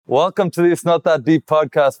Welcome to the It's Not That Deep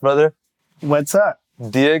podcast, brother. What's up?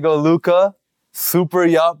 Diego Luca, super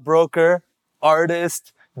yacht broker,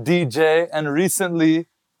 artist, DJ, and recently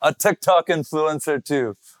a TikTok influencer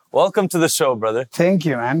too. Welcome to the show, brother. Thank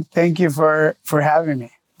you, man. Thank you for having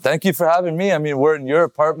me. Thank you for having me. I mean, we're in your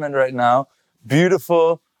apartment right now.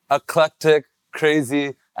 Beautiful, eclectic,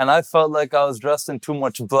 crazy. And I felt like I was dressed in too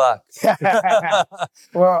much black.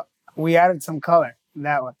 Well, we added some color in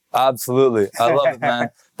that one. Absolutely. I love it, man.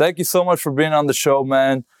 Thank you so much for being on the show,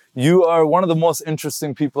 man. You are one of the most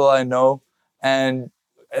interesting people I know. And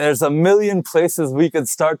there's a million places we could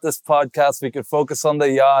start this podcast. We could focus on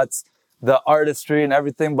the yachts, the artistry and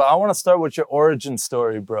everything. But I want to start with your origin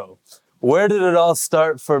story, bro. Where did it all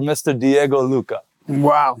start for Mr. Diego Luca?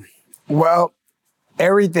 Wow. Well,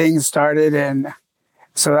 everything started in,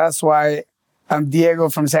 so that's why I'm Diego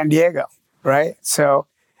from San Diego, right? So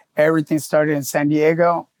everything started in San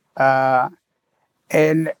Diego.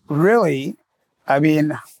 And really, I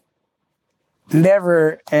mean,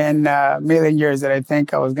 never in a million years that I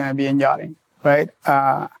think I was going to be in yachting, right?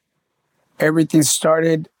 Everything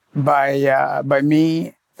started by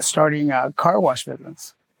me starting a car wash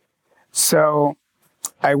business. So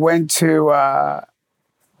I went to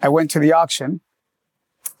the auction.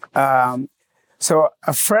 So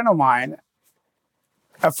a friend of mine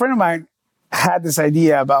had this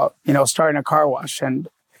idea about, starting a car wash. And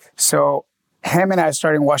so him and I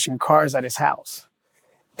started washing cars at his house.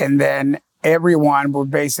 And then everyone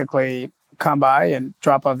would basically come by and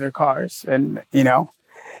drop off their cars. And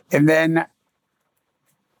then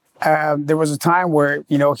there was a time where,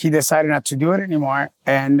 he decided not to do it anymore.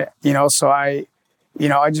 And, so I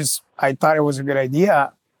thought it was a good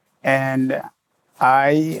idea. And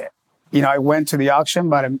I went to the auction,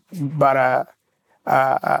 bought a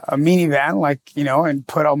minivan, and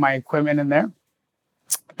put all my equipment in there.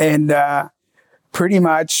 And pretty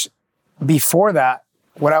much before that,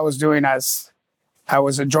 what I was doing as I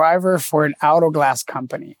was a driver for an auto glass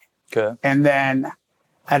company. Okay. And then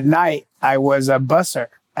at night, I was a busser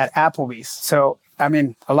at Applebee's. So, I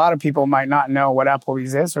mean, a lot of people might not know what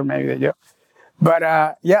Applebee's is, or maybe they do. But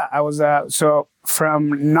I was so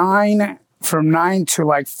from 9 to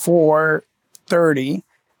like 4:30,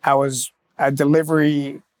 I was a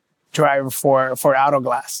delivery driver for auto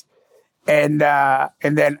glass. And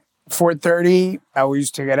then 4:30, I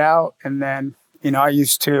used to get out, and then I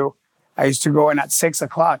used to go in at 6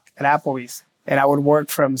 o'clock at Applebee's, and I would work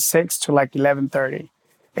from 6 to like 11:30,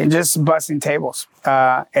 and just bussing tables.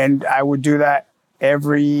 And I would do that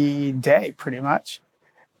every day, pretty much.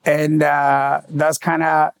 And that's kind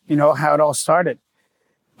of how it all started.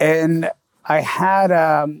 And I had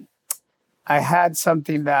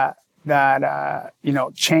something that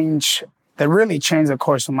changed, that really changed the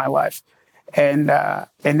course of my life. And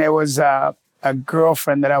it was a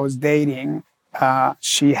girlfriend that I was dating.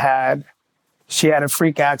 She had a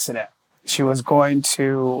freak accident. She was going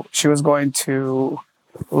to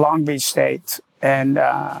Long Beach State, and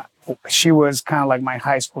she was kind of like my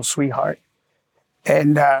high school sweetheart.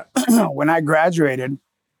 And when I graduated,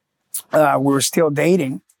 we were still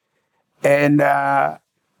dating. And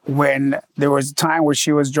when there was a time where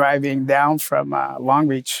she was driving down from Long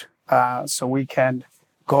Beach, so we can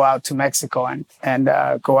go out to Mexico and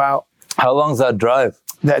go out. How long's that drive?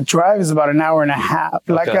 That drive is about an hour and a half,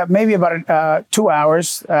 Okay. maybe about 2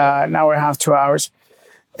 hours, an hour and a half, 2 hours.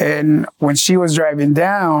 And when she was driving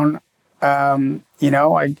down, I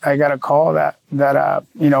got a call that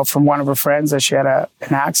from one of her friends that she had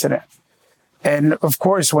an accident. And of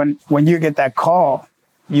course, when you get that call,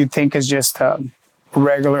 you think it's just a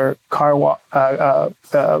regular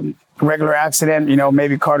regular accident,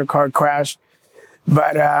 maybe car-to-car crash.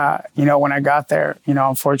 But, when I got there,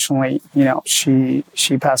 unfortunately, she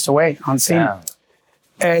passed away on scene. Yeah.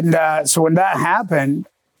 And so when that happened,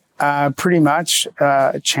 pretty much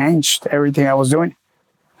changed everything I was doing.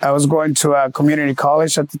 I was going to a community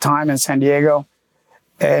college at the time in San Diego.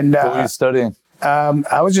 And What were you studying?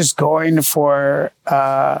 I was just going for...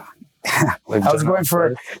 Like I was going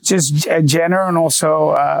for just general and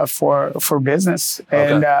also for business.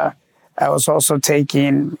 Okay. And I was also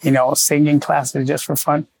taking, singing classes just for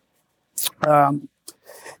fun.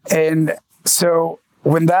 And so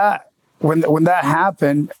when that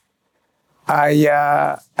happened,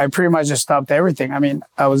 I pretty much just stopped everything. I mean,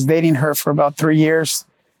 I was dating her for about 3 years,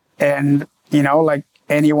 and like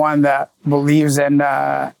anyone that believes in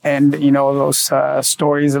those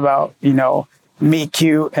stories about meet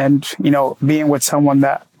cute and being with someone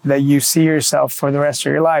that you see yourself for the rest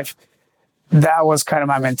of your life, that was kind of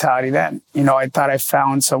my mentality then. I thought I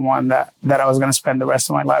found someone that I was going to spend the rest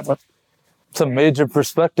of my life with. It's a major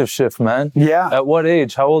perspective shift, man. Yeah. At what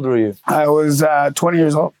age? How old were you? I was 20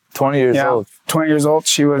 years old. 20 years old. 20 years old.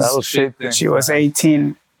 She was. That will shape things. She was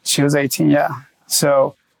 18. She was 18. Yeah.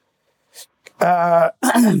 So, yeah.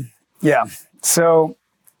 So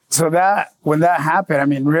that when that happened, I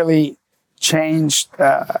mean, really changed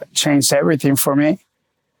everything for me.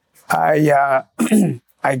 I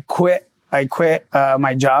quit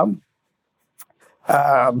my job.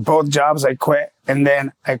 Both jobs I quit, and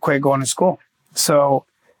then I quit going to school. So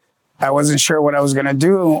I wasn't sure what I was gonna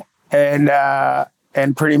do, and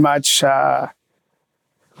pretty much so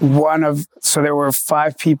there were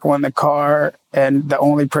 5 people in the car, and the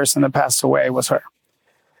only person that passed away was her.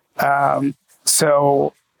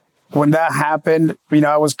 So when that happened,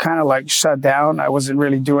 I was kind of like shut down. I wasn't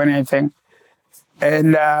really doing anything.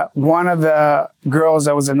 And one of the girls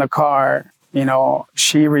that was in the car,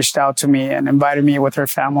 she reached out to me and invited me with her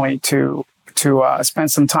family to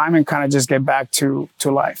spend some time and kind of just get back to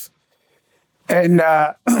life. And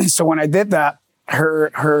so when I did that,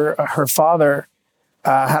 her father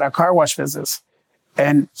had a car wash business,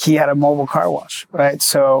 and he had a mobile car wash, right?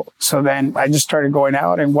 So then I just started going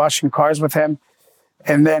out and washing cars with him.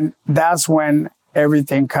 And then that's when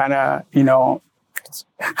everything kind of,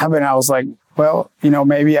 happened. I was like, well,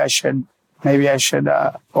 maybe I should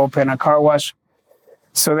open a car wash.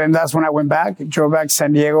 So then that's when I went back, drove back to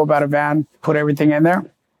San Diego, bought a van, put everything in there,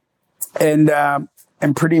 and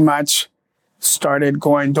pretty much started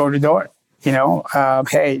going door to door.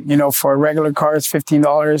 Hey, for regular cars,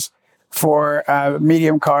 $15. For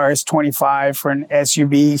medium cars, $25. For an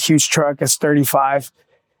SUV, huge truck, is $35.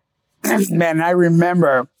 Man, I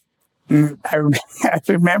remember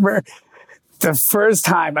the first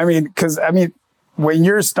time. Because when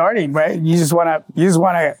you're starting, right, you just wanna,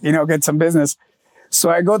 get some business. So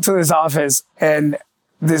I go to this office, and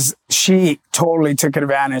she totally took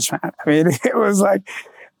advantage, man. It was like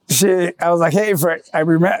I was like, hey, do I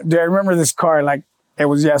remember this car like it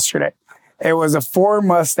was yesterday? It was a Ford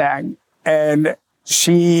Mustang, and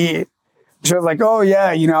she was like, oh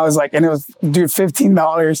yeah, I was like, and it was, dude,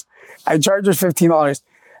 $15. I charged her $15.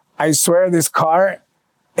 I swear this car,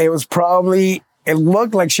 it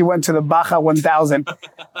looked like she went to the Baja 1000.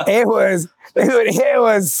 It was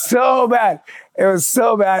so bad. It was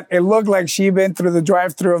so bad. It looked like she'd been through the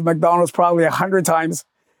drive-thru of McDonald's probably 100 times.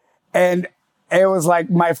 And it was like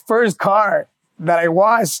my first car that I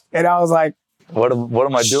washed. And I was like, what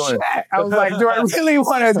am I doing? Shit. I was like, do I really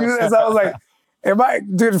want to do this? I was like,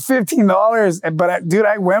 dude, $15. But dude,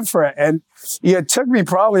 I went for it. And it took me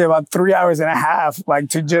probably about 3 hours and a half, like,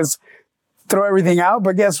 to just throw everything out.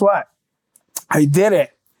 But guess what? I did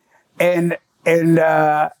it. And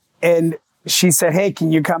she said, hey,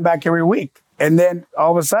 can you come back every week? And then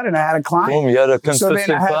all of a sudden I had a client. Boom, you had a consistent client.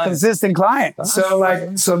 So then I had a consistent client. So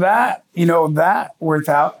that, that worked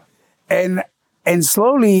out. And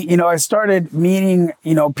slowly, I started meeting,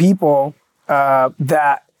 people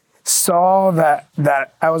that saw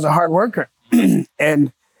that I was a hard worker.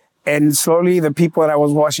 and slowly the people that I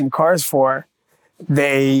was washing cars for,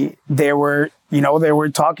 they were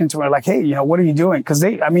talking to me like, hey, what are you doing? Because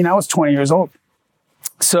I was 20 years old.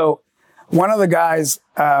 So one of the guys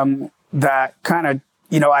that kind of,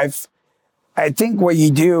 I think what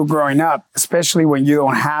you do growing up, especially when you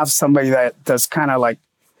don't have somebody that's kind of like,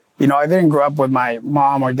 I didn't grow up with my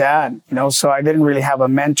mom or dad, so I didn't really have a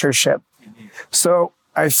mentorship. So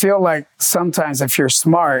I feel like sometimes if you're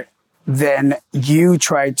smart, then you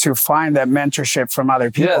try to find that mentorship from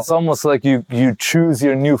other people. Yeah, it's almost like you choose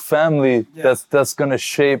your new family that's going to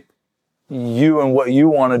shape you and what you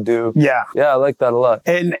want to do. Yeah. Yeah, I like that a lot.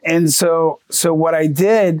 And so what I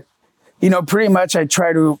did, pretty much I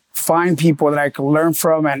try to find people that I could learn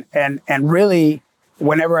from, and really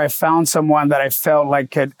whenever I found someone that I felt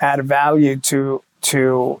like could add value to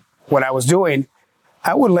what I was doing,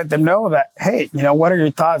 I would let them know that, hey, what are your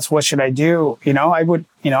thoughts? What should I do? I would,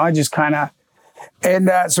 I just kind of, and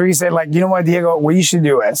so he said, like, you know what, Diego, what you should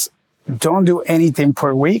do is don't do anything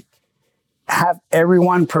per week. Have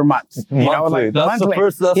everyone per month. Monthly. That's monthly. The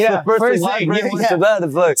first thing I bring to that.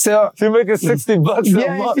 It's like, so if you're making $60 a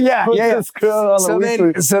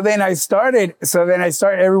month. So then I started,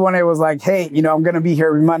 everyone, it was like, hey, I'm going to be here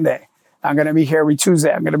every Monday. I'm going to be here every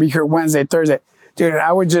Tuesday. I'm going to be here Wednesday, Thursday. Dude,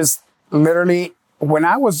 I would just literally, when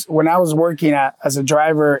I was working as a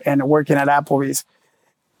driver and working at Applebee's,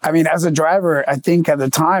 as a driver, I think at the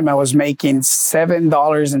time I was making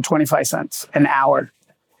 $7.25 an hour.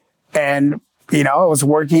 And, I was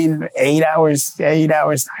working 8 hours, 9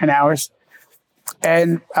 hours.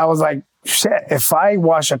 And I was like, shit, if I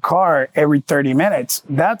wash a car every 30 minutes,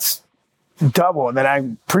 that's double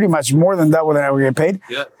that pretty much more than double that I would get paid.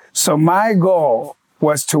 Yeah. So my goal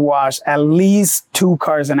was to wash at least 2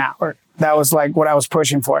 cars an hour. That was like what I was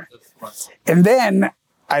pushing for. And then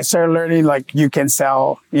I started learning like you can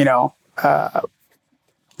sell, you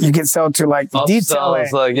can sell to like detailing.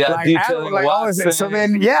 Detailing, waxing, so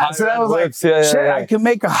then, so that was like, shit, I could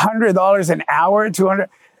make $100 an hour, 200.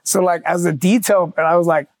 So like as a detail, and I was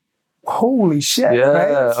like, holy shit. Yeah.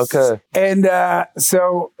 Right? Okay. And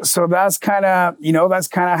so that's kind of,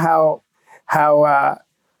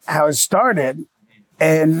 how it started.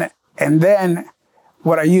 And then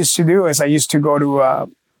what I used to do is I used to go to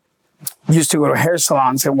hair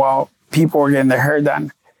salons, and while people were getting their hair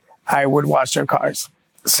done, I would wash their cars.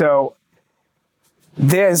 So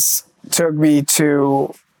this took me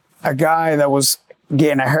to a guy that was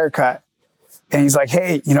getting a haircut, and he's like,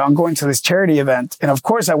 hey, I'm going to this charity event. And of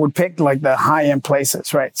course I would pick like the high end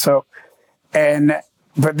places. Right. So,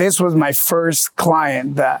 but this was my first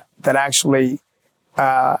client that actually,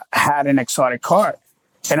 had an exotic car.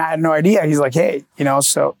 And I had no idea. He's like, hey,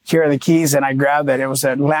 so here are the keys. And I grabbed it. It was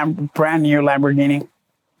a brand new Lamborghini.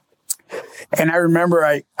 And I remember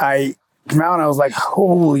I came out and I was like,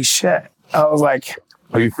 holy shit. I was like,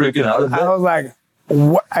 are you freaking out of it? I was like,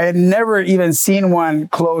 what? I had never even seen one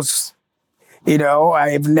close.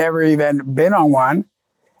 I've never even been on one.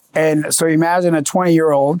 And so imagine a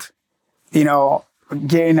 20-year-old,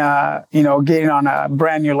 getting on a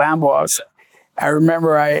brand new Lambo. I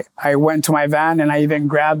remember I went to my van and I even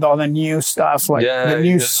grabbed all the new stuff, like the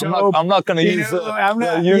new soap. I'm not going to use it. I'm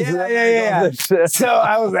not. Yeah. So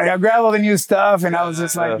I was like, I grabbed all the new stuff, and I was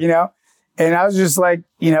just like, and I was just like,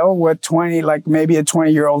 what maybe a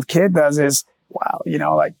 20-year-old kid does is, wow,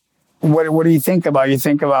 like, what do you think about? You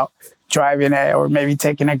think about driving it or maybe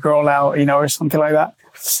taking a girl out, or something like that.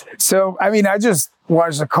 So, I mean, I just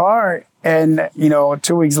washed the car, and,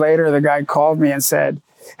 2 weeks later, the guy called me and said,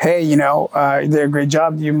 hey, you did a great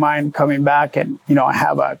job. Do you mind coming back? And, I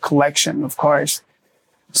have a collection of cars.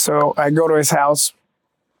 So I go to his house,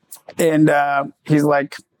 and he's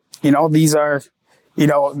like, these are,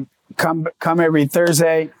 come every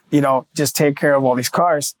Thursday, just take care of all these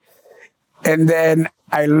cars. And then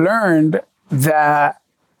I learned that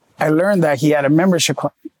he had a membership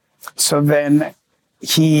club. So then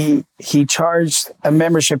he charged a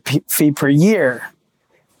membership fee per year,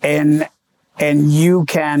 and you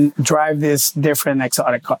can drive this different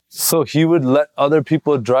exotic car. So he would let other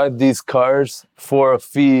people drive these cars for a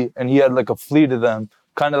fee, and he had like a fleet of them,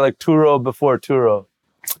 kind of like Turo before Turo.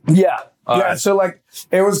 Yeah. Right. So like,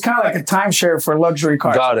 it was kind of like a timeshare for luxury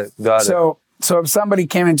cars. Got it. So if somebody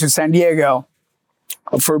came into San Diego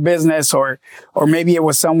for business, or maybe it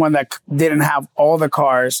was someone that didn't have all the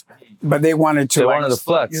cars, but they wanted to. They wanted to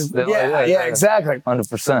flex. Yeah, exactly.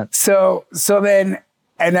 100%. So then,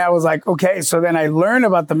 and I was like, okay. So then I learned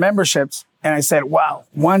about the memberships, and I said, wow,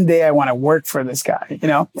 one day I want to work for this guy,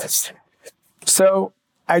 So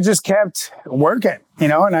I just kept working,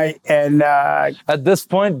 and at this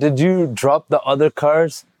point, did you drop the other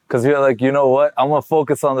cars? Because you're like, you know what? I'm gonna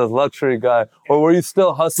focus on this luxury guy, or were you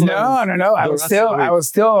still hustling? No. I was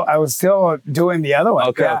still doing the other one.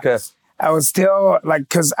 Okay. I was still like,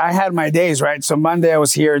 because I had my days, right? So Monday I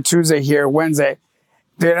was here, Tuesday here, Wednesday.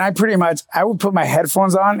 Dude, I would put my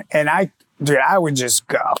headphones on, and I would just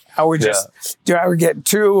go. I would get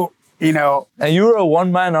two, And you were a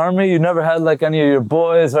one-man army? You never had like any of your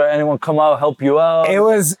boys or anyone come out help you out?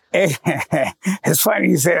 It's funny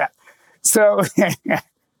you say that. So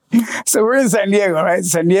we're in San Diego, right?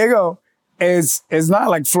 San Diego is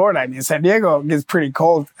not like Florida. I mean, San Diego gets pretty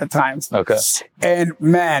cold at times. Okay. And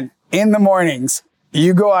man, in the mornings,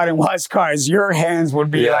 you go out and wash cars, your hands would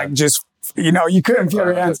be like just, you couldn't feel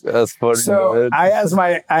your hands. That's funny. So I asked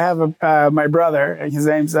my brother, his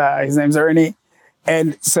name's Ernie.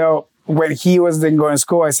 And so when he was then going to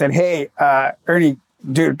school, I said, hey, Ernie,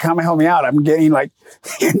 dude, come and help me out. I'm getting like,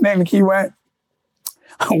 and then he went,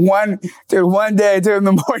 one day, dude, in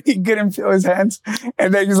the morning, he couldn't feel his hands.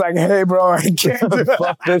 And then he's like, hey, bro, I can't do that.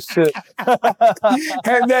 Fuck this shit.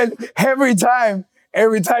 And then every time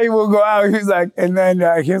he will go out, he's like, and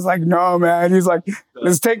then he was like, no, man. He's like,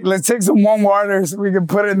 let's take some warm water so we can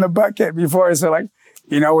put it in the bucket before. So like,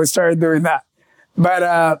 we started doing that. But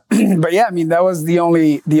yeah, I mean, that was the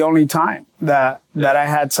only time that I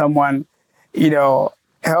had someone,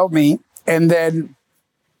 help me. And then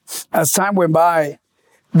as time went by,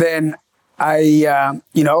 then I,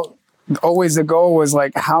 always the goal was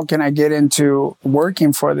like, how can I get into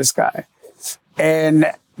working for this guy? And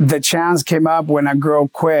the chance came up when a girl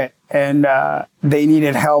quit, and they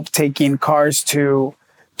needed help taking cars to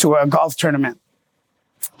a golf tournament.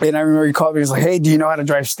 And I remember he called me, he's like, hey, do you know how to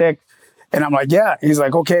drive stick? And I'm like, yeah. He's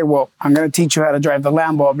like, okay, well, I'm going to teach you how to drive the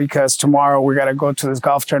Lambo because tomorrow we got to go to this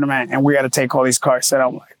golf tournament and we got to take all these cars. And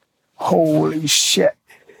I'm like, holy shit.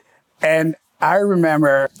 And I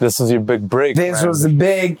remember This was your big break. this man. was the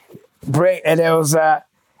big break. And it was, I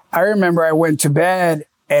remember I went to bed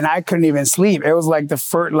and I couldn't even sleep. It was like the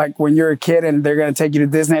first, like when you're a kid and they're going to take you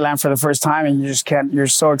to Disneyland for the first time and you just can't, you're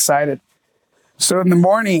so excited. So in the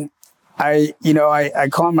morning, I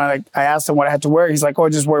call him, I asked him what I had to wear. He's like, oh,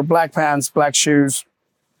 just wear black pants, black shoes,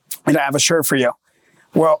 and I have a shirt for you.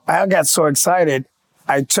 Well, I got so excited.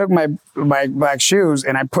 I took my black shoes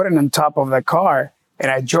and I put it on top of the car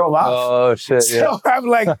and I drove off. Oh, shit, yeah. So I'm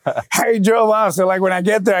like, I drove off. So like when I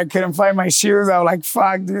get there, I couldn't find my shoes. I was like,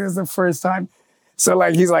 fuck, dude, this is the first time. So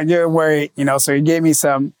like, he's like, yeah, worry, so he gave me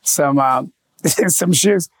some some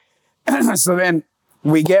shoes. So then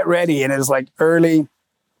we get ready and it's like early.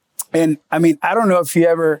 And I mean, I don't know if you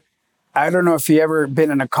ever been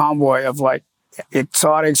in a convoy of like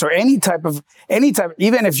exotics or any type,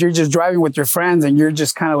 even if you're just driving with your friends and you're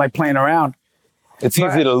just kind of like playing around. It's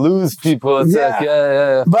easy to lose people. It's like,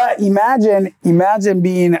 yeah. But imagine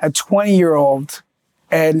being a 20-year-old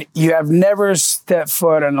and you have never stepped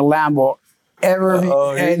foot on a Lambo ever.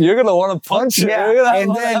 Oh, and, you're going to want to punch it. yeah, You're gonna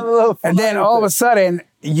and have a little then, and then all of a sudden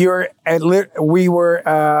we were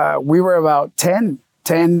about 10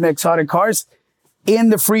 exotic cars in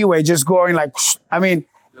the freeway, just going like,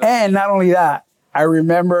 and not only that, I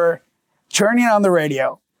remember turning on the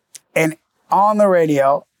radio and on the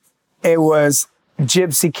radio, it was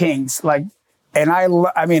Gypsy Kings. Like, and I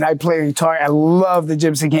play guitar. I love the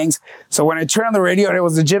Gypsy Kings. So when I turned on the radio and it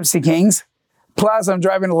was the Gypsy Kings, plus I'm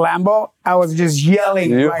driving a Lambo, I was just yelling.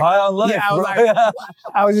 You're like, high on life, yeah, I was bro. like,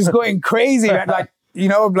 I was just going crazy. Like, like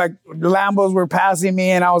Lambos were passing me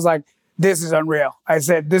and I was like, this is unreal. I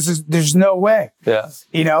said, there's no way. Yeah.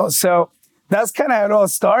 So that's kind of how it all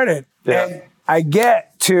started. Yeah. And I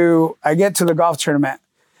get to the golf tournament.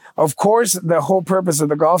 Of course, the whole purpose of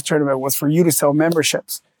the golf tournament was for you to sell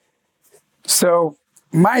memberships. So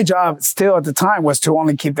my job still at the time was to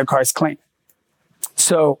only keep the cars clean.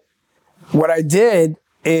 So what I did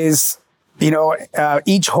is,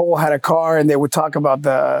 each hole had a car and they would talk about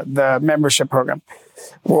the membership program.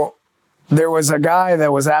 Well, there was a guy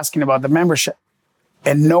that was asking about the membership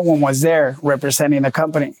and no one was there representing the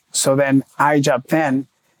company. So then I jumped in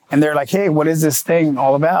and they're like, hey, what is this thing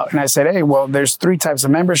all about? And I said, hey, well, there's 3 types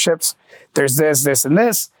of memberships. There's this, this, and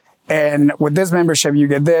this. And with this membership, you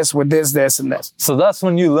get this, with this, this, and this. So that's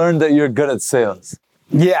when you learned that you're good at sales.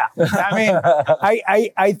 Yeah. I mean,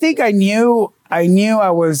 I think I knew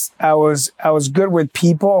I was good with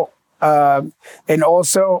people. And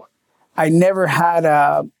also I never had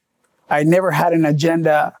an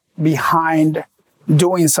agenda behind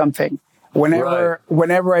doing something.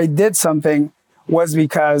 Whenever I did something was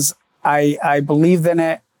because I believed in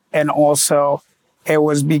it. And also it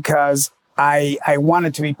was because I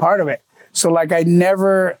wanted to be part of it. So like I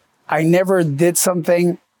never did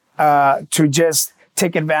something to just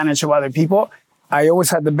take advantage of other people. I always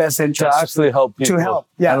had the best interest. To actually help people. To help,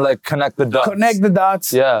 yeah. And like connect the dots. Connect the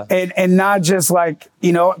dots. Yeah. And not just like,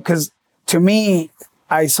 because to me,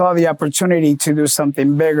 I saw the opportunity to do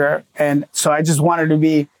something bigger. And so I just wanted to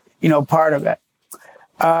be, part of it.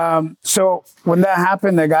 So when that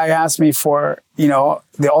happened, the guy asked me for, all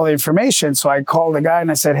the information. So I called the guy and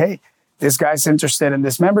I said, hey, this guy's interested in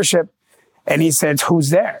this membership. And he said, who's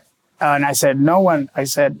there? And I said, no one. I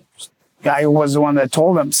said, I was the one that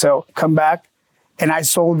told him. So come back. And I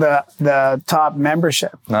sold the top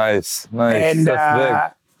membership. Nice. And,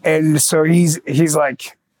 That's and so he's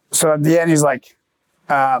like, so at the end, he's like,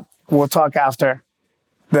 we'll talk after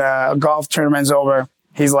the golf tournament's over.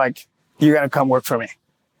 He's like, you got to come work for me.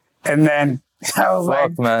 And then I was Fuck,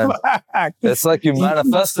 like, man. fuck. It's like you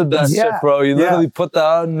manifested that Yeah, shit, bro. You literally put that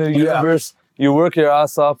out in the Yeah. universe. You work your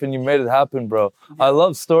ass off and you made it happen, bro. I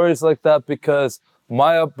love stories like that because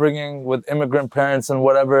my upbringing with immigrant parents and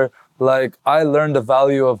whatever, like I learned the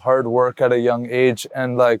value of hard work at a young age.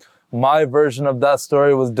 And like my version of that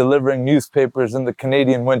story was delivering newspapers in the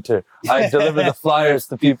Canadian winter. I delivered the flyers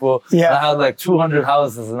to people. Yeah. And I had like 200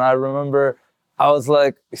 houses. And I remember I was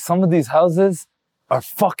like, some of these houses are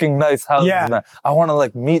fucking nice houses, Yeah. man. I want to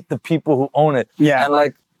like meet the people who own it. Yeah. And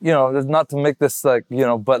like, there's not to make this like,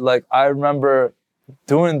 but like I remember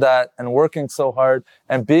doing that and working so hard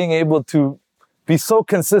and being able to be so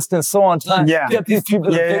consistent, so on time. Yeah. Get these people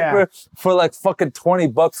the Yeah, paper for like fucking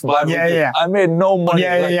 $20 bi-weekly. Yeah. I made no money.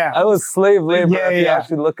 Yeah, Like, yeah. I was slave labor Yeah, if you yeah.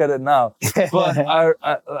 actually look at it now. But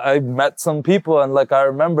I met some people and like I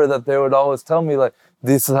remember that they would always tell me like,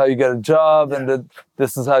 this is how you get a job and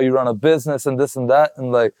this is how you run a business and this and that.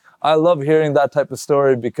 And like, I love hearing that type of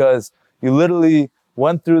story because you literally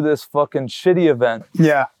went through this fucking shitty event.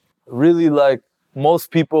 Yeah. Really, like,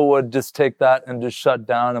 most people would just take that and just shut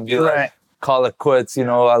down and be like, call it quits. You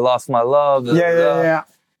know, I lost my love. Yeah.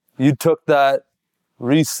 You took that,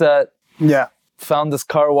 reset, found this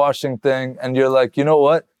car washing thing, and you're like, you know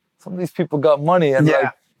what? Some of these people got money, and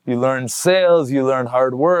like, you learn sales, you learn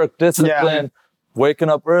hard work, discipline, waking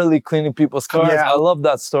up early, cleaning people's cars. I love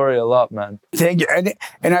that story a lot, man. Thank you.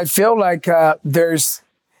 And I feel like there's,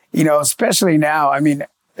 you know, especially now, I mean,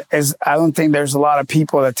 I don't think there's a lot of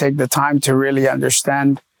people that take the time to really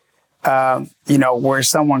understand, you know, where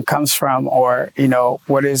someone comes from, or, you know,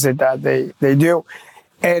 what is it that they do.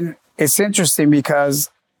 And it's interesting because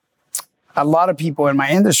a lot of people in my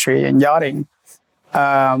industry in yachting,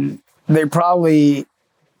 they probably,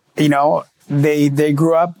 you know, they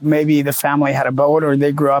grew up, maybe the family had a boat, or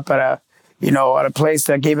they grew up at a place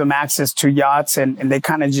that gave them access to yachts, and they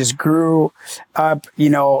kind of just grew up, you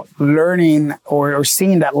know, learning or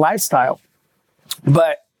seeing that lifestyle.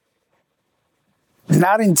 But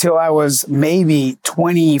not until I was maybe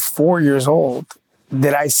 24 years old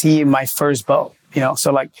did I see my first boat, you know.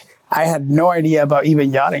 So like, I had no idea about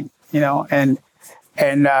even yachting, you know, and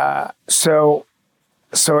so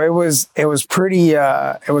it was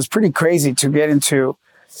pretty crazy to get into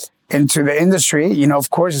the industry. You know, of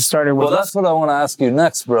course it started with... Well, that's what I want to ask you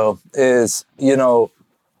next, bro, is, you know,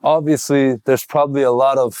 obviously there's probably a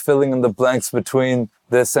lot of filling in the blanks between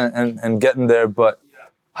this and getting there, but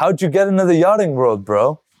how'd you get into the yachting world,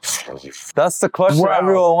 bro? That's the question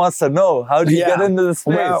everyone wants to know. How'd you get into the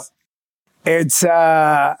space? Well, it's,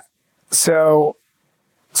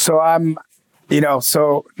 so I'm, you know,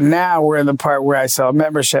 so now we're in the part where I sell a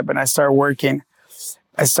membership, and I start working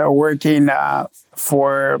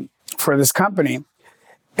for this company.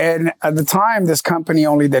 And at the time, this company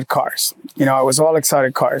only did cars. You know, it was all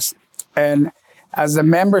exotic cars. And as the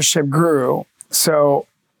membership grew, so,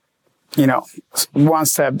 you know, one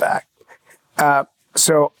step back.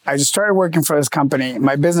 So I just started working for this company.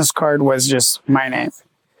 My business card was just my name.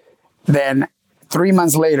 Then 3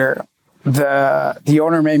 months later, the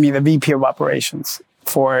owner made me the VP of operations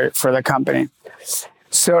for the company.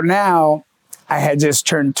 So now I had just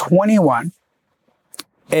turned 21,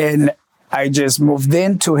 and I just moved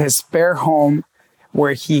into his spare home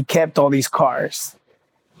where he kept all these cars.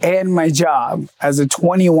 And my job as a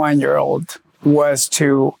 21-year-old was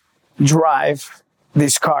to drive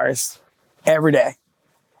these cars every day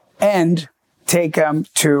and take them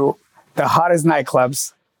to the hottest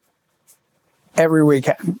nightclubs every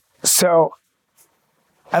weekend. So,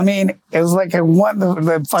 I mean, it was like I won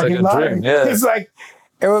the fucking lottery. It's like,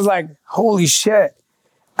 it was like, holy shit.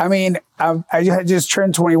 I mean, I had just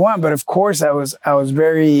turned 21, but of course I was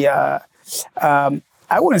very, I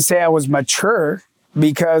wouldn't say I was mature,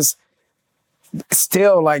 because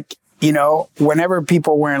still, like, you know, whenever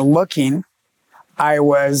people weren't looking, I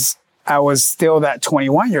was still that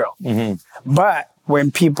 21-year-old. Mm-hmm. But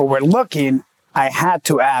when people were looking, I had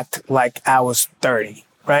to act like I was 30.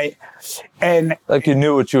 Right. And like you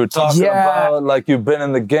knew what you were talking about, like you've been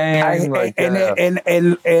in the game.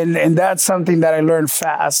 And that's something that I learned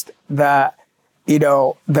fast, that, you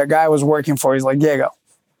know, the guy I was working for, he's like, Diego,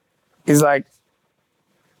 he's like,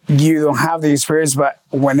 you don't have the experience, but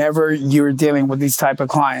whenever you're dealing with these type of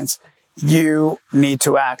clients, you need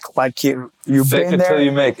to act like you've been there. Till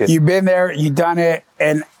you make it. You've been there, you've done it,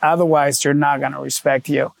 and otherwise they're not going to respect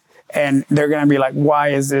you. And they're going to be like, why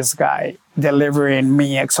is this guy delivering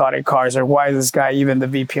me exotic cars? Or why is this guy even the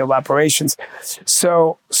VP of operations?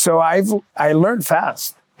 So I learned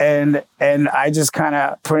fast, and I just kind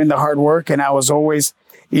of put in the hard work, and I was always,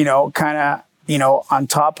 you know, kind of, you know, on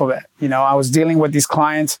top of it. You know, I was dealing with these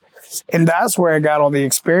clients, and that's where I got all the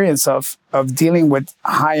experience of dealing with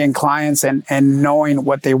high-end clients and knowing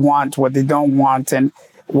what they want, what they don't want, and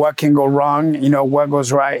what can go wrong, you know, what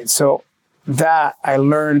goes right. So that I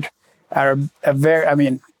learned at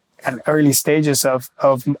early stages of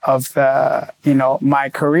the, you know, my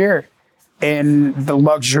career in the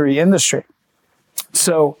luxury industry.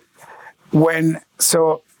 So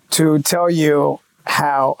to tell you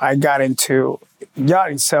how I got into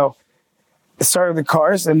yachting, so I started the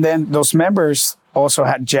cars, and then those members also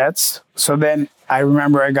had jets. So then I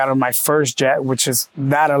remember I got on my first jet, which is,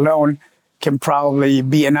 that alone can probably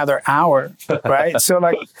be another hour, right? So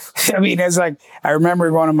like, I mean, it's like, I remember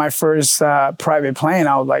going on my first private plane.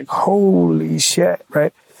 I was like, holy shit,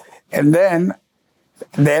 right? And then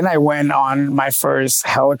I went on my first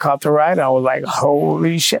helicopter ride. I was like,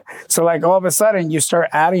 holy shit. So like, all of a sudden you start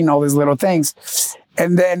adding all these little things.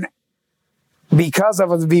 And then because I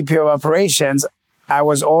was the VP of operations, I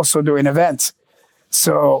was also doing events.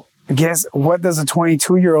 So guess what does a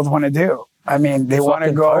 22-year-old want to do? I mean, they want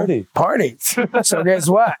to go party. So guess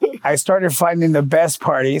what? I started finding the best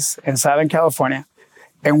parties in Southern California.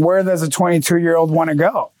 And where does a 22-year-old want to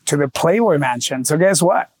go? To the Playboy Mansion. So guess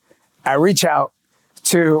what? I reach out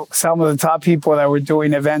to some of the top people that were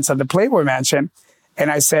doing events at the Playboy Mansion. And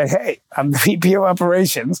I said, hey, I'm the VP of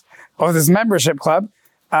operations of this membership club.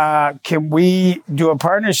 Can we do a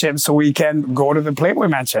partnership so we can go to the Playboy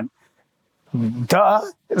Mansion? Duh.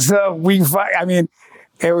 So we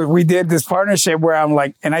did this partnership where I'm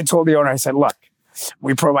like, and I told the owner, I said, look,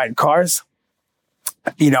 we provide cars,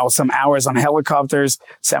 some hours on helicopters,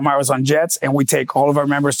 some hours on jets, and we take all of our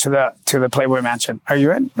members to the Playboy Mansion. Are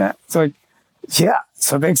you in? Yeah. It's like, yeah.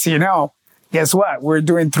 So next thing you know, guess what? We're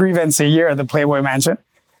doing 3 events a year at the Playboy Mansion.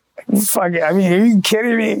 Fuck it. I mean, are you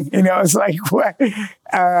kidding me? It's like, what?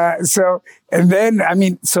 And then I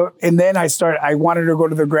wanted to go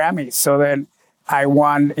to the Grammys. So then I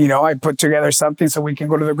put together something so we can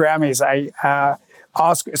go to the Grammys.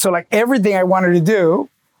 Oscar. So like everything I wanted to do,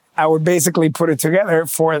 I would basically put it together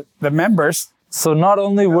for the members. So not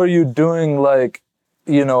only were you doing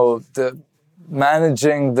the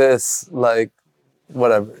managing this, like,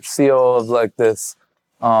 whatever, CEO of like this,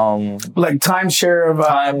 like timeshare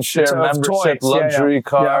membership, toys. luxury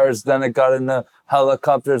cars. Then it got into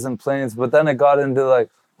helicopters and planes, but then it got into like,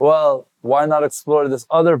 well, why not explore this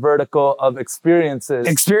other vertical of experiences.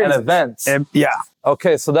 And events?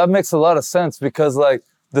 Okay, so that makes a lot of sense because like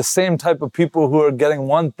the same type of people who are getting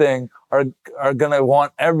one thing are gonna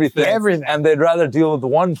want everything, and they'd rather deal with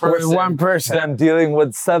one person than dealing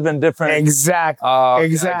with 7 different. Exactly.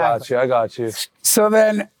 Exactly. I got you. So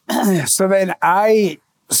then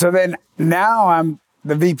now I'm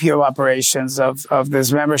the VP of operations of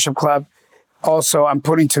this membership club. Also, I'm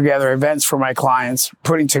putting together events for my clients,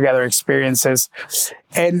 putting together experiences.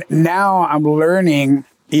 And now I'm learning,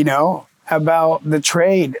 about the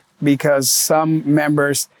trade because some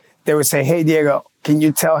members, they would say, hey, Diego, can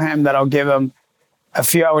you tell him that I'll give him a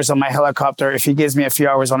few hours on my helicopter if he gives me a few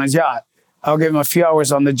hours on his yacht? I'll give him a few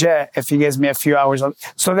hours on the jet if he gives me a few hours on.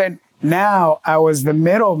 So then now I was the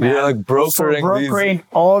middleman. You're like brokering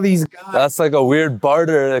all these guys. That's like a weird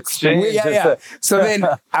barter exchange. Yeah. So then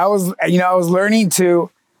I was learning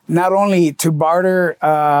to not only to barter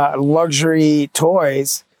luxury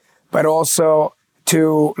toys, but also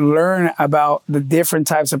to learn about the different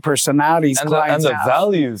types of personalities and the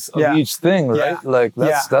values of each thing, right? Yeah. Like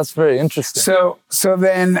that's very interesting. So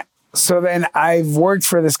then I've worked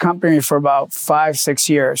for this company for about 5-6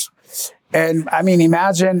 years. And I mean,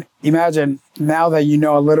 imagine now that you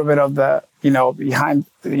know a little bit of the, behind,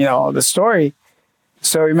 the story.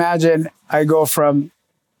 So imagine I go from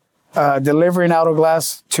delivering auto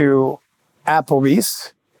glass to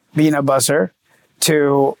Applebee's, being a busser,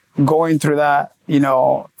 to going through that, that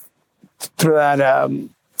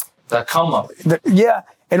come up.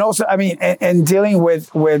 And also, I mean, and dealing with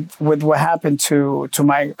what happened to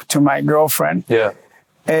my girlfriend. Yeah.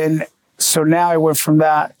 And so now I went from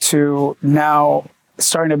that to now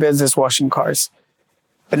starting a business washing cars.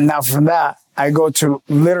 And now from that, I go to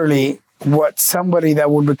literally what somebody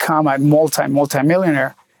that would become a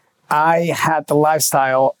multi-millionaire. I had the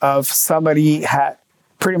lifestyle of somebody had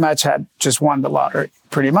just won the lottery,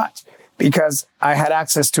 pretty much. Because I had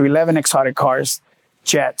access to 11 exotic cars,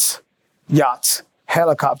 jets, yachts,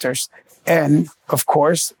 helicopters. And of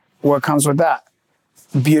course, what comes with that?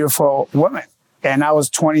 Beautiful women. And I was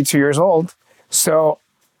 22 years old. So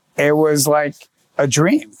it was like a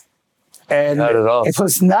dream. And not at all. It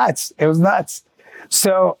was nuts.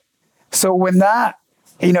 So when that,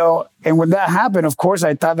 and when that happened, of course,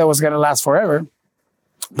 I thought that was going to last forever.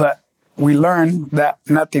 But we learned that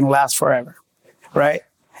nothing lasts forever, right?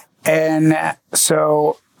 And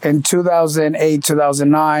so in 2008,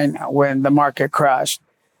 2009, when the market crashed,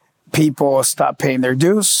 people stopped paying their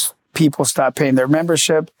dues. People stopped paying their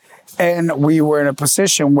membership. And we were in a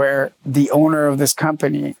position where the owner of this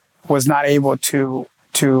company was not able to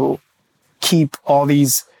keep all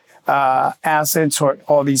these assets or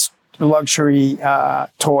all these luxury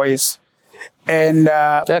toys. And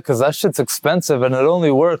because that shit's expensive, and it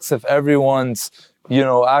only works if everyone's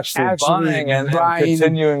actually buying and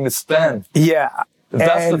continuing to spend. Yeah.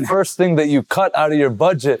 That's the first thing that you cut out of your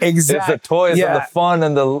budget. Exactly. Is the toys and the fun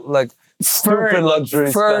and the stupid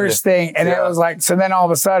luxury first spending. Thing. And it was like, so then all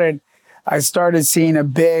of a sudden I started seeing a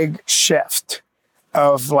big shift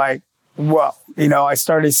of like, whoa, I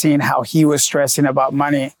started seeing how he was stressing about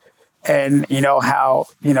money and, how,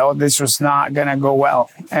 this was not going to go well.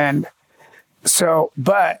 And so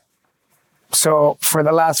for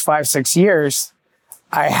the last 5-6 years,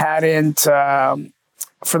 I hadn't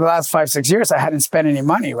for the last 5-6 years, I hadn't spent any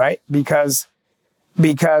money, right? Because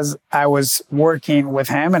I was working with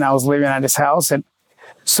him and I was living at his house. And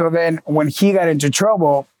so then when he got into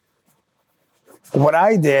trouble, what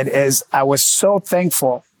I did is I was so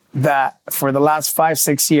thankful that for the last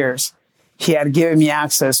 5-6 years, he had given me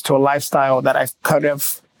access to a lifestyle that I could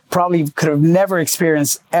have never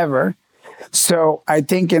experienced ever. So I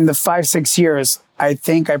think in the 5-6 years, I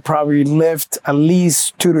think I probably lived at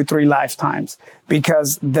least 2 to 3 lifetimes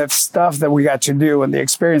because the stuff that we got to do and the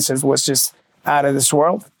experiences was just out of this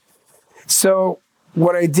world. So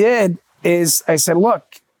what I did is I said,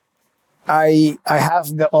 look, I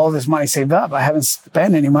have all this money saved up. I haven't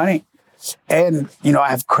spent any money. And,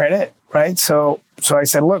 I have credit, right? So I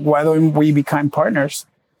said, look, why don't we become partners?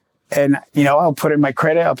 And, I'll put in my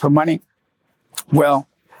credit, I'll put money. Well,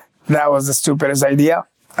 that was the stupidest idea.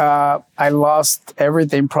 I lost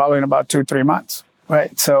everything probably in about 2-3 months,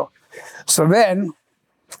 right? So then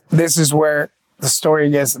this is where the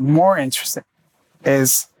story gets more interesting.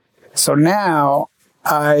 So now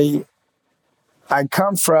I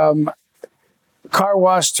come from car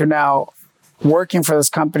wash to now working for this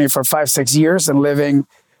company for 5-6 years and living,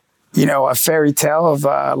 a fairy tale of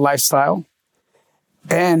a lifestyle.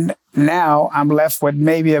 And now I'm left with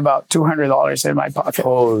maybe about $200 in my pocket.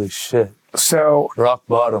 Holy shit. So rock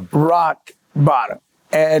bottom.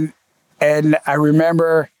 And I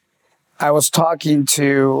remember I was talking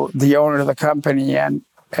to the owner of the company and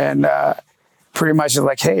pretty much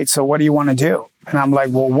like, hey, so what do you want to do? And I'm like,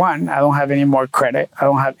 well, one, I don't have any more credit. I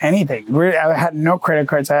don't have anything. Really, I had no credit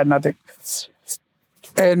cards. I had nothing.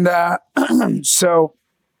 And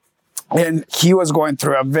and he was going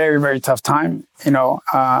through a very, very tough time, and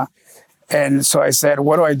so I said,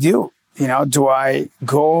 what do I do? Do I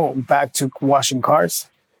go back to washing cars?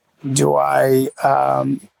 Do I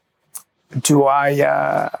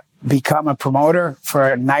become a promoter for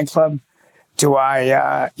a nightclub? Do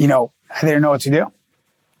I didn't know what to do.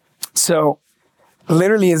 So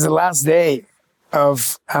literally it's the last day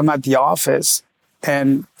I'm at the office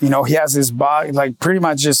and, he has his box, like pretty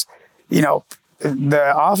much just,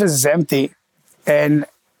 the office is empty and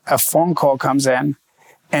a phone call comes in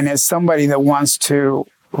and it's somebody that wants to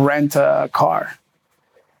rent a car.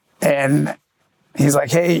 And he's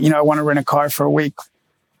like, hey, I want to rent a car for a week.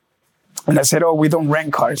 And I said, oh, we don't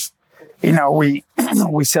rent cars. We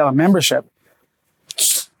sell a membership.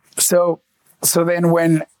 So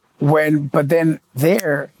then but then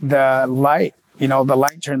the light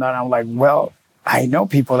turned on. I'm like, well, I know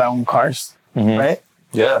people that own cars, right?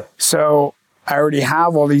 Yeah. So I already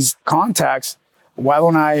have all these contacts. Why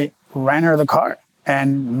don't I rent her the car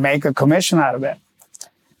and make a commission out of it?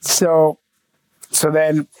 So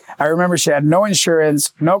then I remember she had no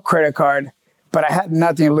insurance, no credit card, but I had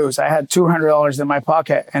nothing to lose. I had $200 in my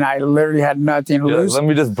pocket and I literally had nothing to lose. Let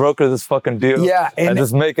me just broker this fucking deal. Yeah. And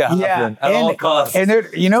just make it happen at all costs. And there,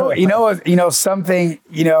 something,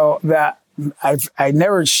 that I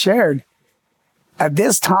never shared. At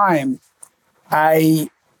this time, I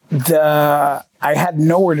had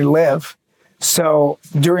nowhere to live. So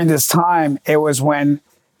during this time, it was when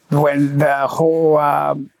the whole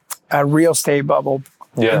real estate bubble,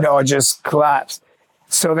 just collapsed.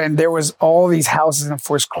 So then there was all these houses in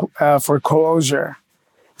foreclosure.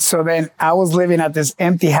 So then I was living at this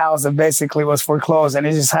empty house that basically was foreclosed, and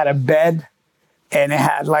it just had a bed, and it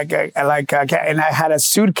had and I had a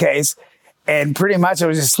suitcase, and pretty much I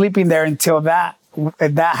was just sleeping there until that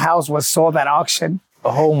house was sold at auction.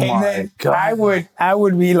 Oh my God! I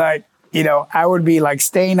would be like, I would be like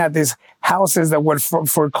staying at these houses that were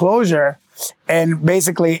foreclosure. And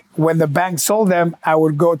basically, when the bank sold them, I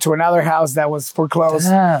would go to another house that was foreclosed.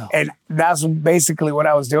 Damn. And that's basically what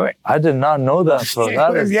I was doing. I did not know that, bro.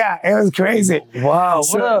 It was crazy. Wow,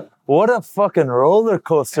 what a fucking roller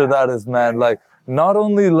coaster that is, man. Like, not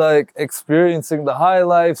only like experiencing the high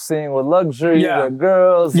life, seeing with luxury, the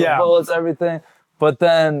girls, the boats, everything, but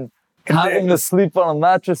then having to sleep on a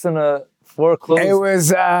mattress in a foreclosed. It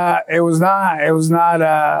was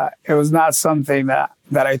not something that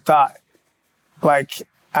I thought like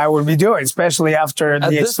I would be doing, especially after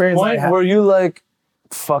the experience I had. At this point, were you like,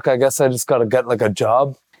 fuck, I guess I just got to get like a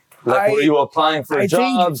job? Like, were you applying for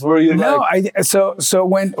jobs? Were you so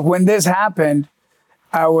when this happened,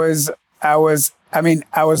 I was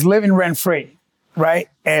living rent free, right?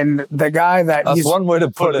 And the guy that's one way to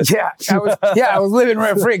put it. Yeah, I was living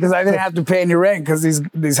rent free because I didn't have to pay any rent because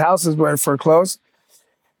these houses were foreclosed.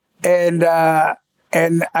 And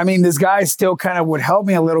I mean, this guy still kind of would help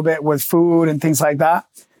me a little bit with food and things like that.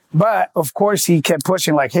 But of course, he kept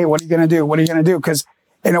pushing like, hey, what are you going to do? What are you going to do? Because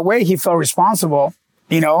in a way, he felt responsible,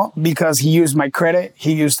 because he used my credit.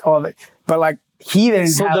 He used all the, but like, he didn't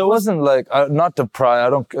So have. there wasn't like, not to pry, I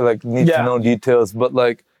don't like need to Yeah. know details, but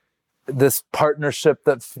like this partnership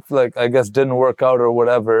that like, I guess didn't work out or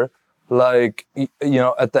whatever, like, you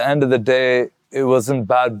know, at the end of the day, it wasn't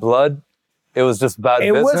bad blood. It was just bad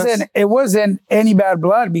business. It wasn't any bad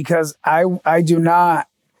blood because I do not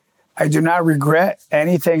regret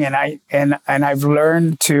anything, and I've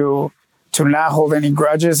learned to not hold any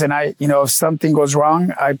grudges, and I, you know, if something goes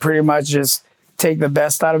wrong, I pretty much just take the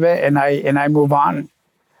best out of it and I move on.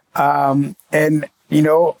 And you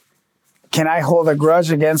know, can I hold a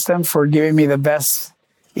grudge against them for giving me the best,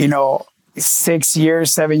 you know, 6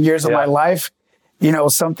 years, 7 years of my life? You know,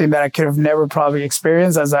 something that I could have never probably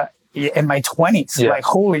experienced in my 20s. Yeah. Like,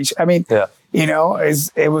 holy, I mean, you know,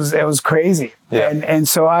 it was crazy. Yeah. And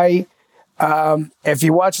so if he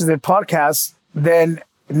watches the podcast, then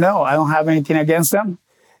no, I don't have anything against him.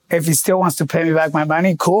 If he still wants to pay me back my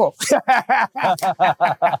money, cool.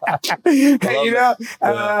 You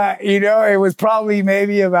know, it was probably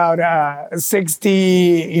maybe about 60.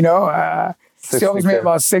 You know, still owes me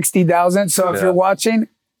about 60,000. So if you're watching,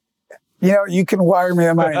 you know, you can wire me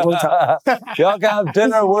the money. We'll talk. Y'all can have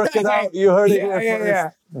dinner, work it out. You heard it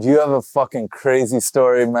here first. You have a fucking crazy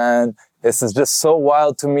story, man. This is just so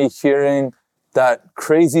wild to me hearing that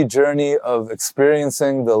crazy journey of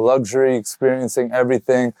experiencing the luxury, experiencing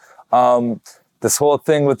everything. This whole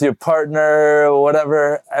thing with your partner,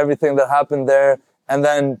 whatever, everything that happened there. And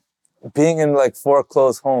then being in like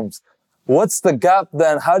foreclosed homes. What's the gap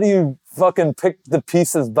then? How do you fucking pick the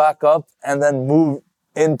pieces back up and then move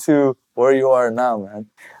into where you are now, man?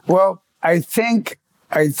 Well, I think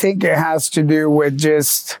it has to do with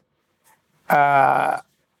just, I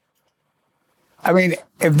mean,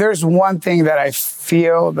 if there's one thing that I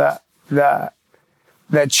feel that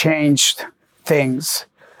changed things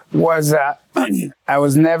was that I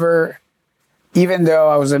was never, even though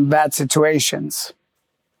I was in bad situations,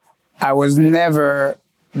 I was never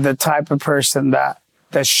the type of person that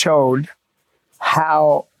showed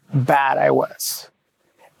how bad I was.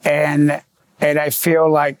 And I feel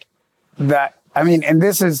like that, I mean, and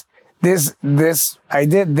this I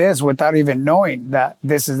did this without even knowing that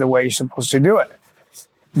this is the way you're supposed to do it.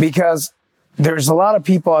 Because there's a lot of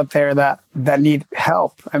people out there that need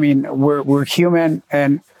help. I mean, we're human,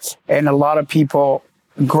 and a lot of people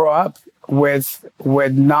grow up with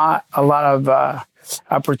not a lot of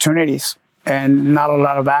opportunities and not a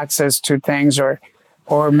lot of access to things,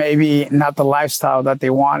 or maybe not the lifestyle that they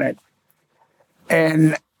wanted.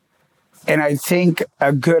 And I think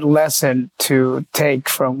a good lesson to take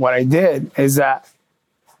from what I did is that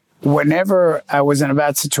whenever I was in a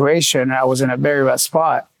bad situation, I was in a very bad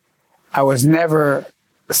spot, I was never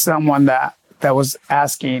someone that was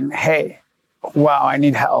asking, hey, wow, I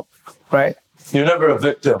need help, right? You're never a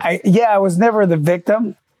victim. I was never the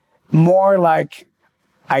victim. More like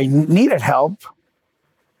I needed help,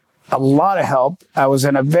 a lot of help. I was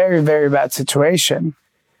in a very, very bad situation.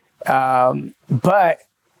 But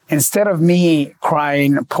instead of me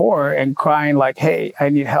crying poor and crying like, hey, I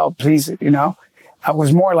need help, please, you know, I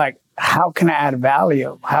was more like, how can I add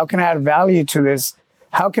value? How can I add value to this?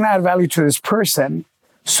 How can I add value to this person?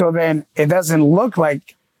 So then it doesn't look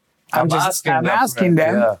like I'm asking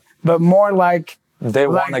them, but more like they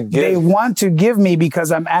want to give. They want to give me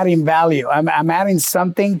because I'm adding value. I'm adding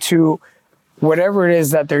something to whatever it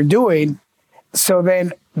is that they're doing. So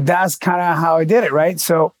then that's kind of how I did it, right?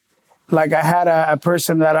 So like I had a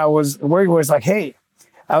person that I was worried was like, hey,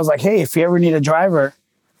 if you ever need a driver,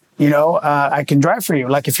 you know, I can drive for you.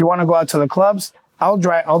 Like if you want to go out to the clubs,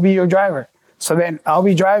 I'll be your driver. So then I'll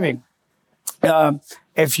be driving.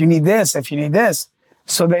 If you need this.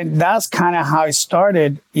 So then that's kind of how I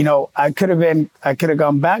started. You know, I could have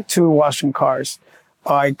gone back to washing cars.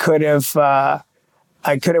 Or I could have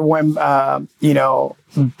went, you know,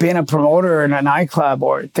 been a promoter in a nightclub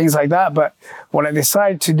or things like that. But what I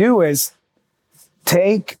decided to do is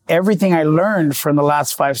take everything I learned from the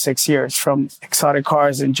last 5-6 years, from exotic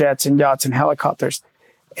cars and jets and yachts and helicopters,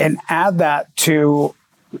 and add that to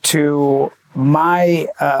my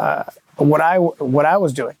what I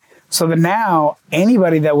was doing. So that now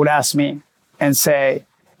anybody that would ask me and say,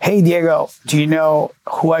 hey, Diego, do you know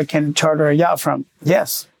who I can charter a yacht from?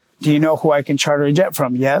 Yes. Do you know who I can charter a jet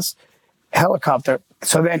from? Yes. Helicopter.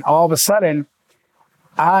 So then all of a sudden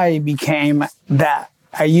I became that.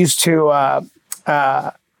 I used to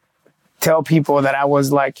tell people that I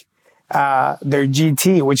was like their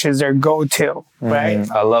GT, which is their go-to, right?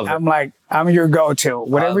 I love it. I'm like, I'm your go-to.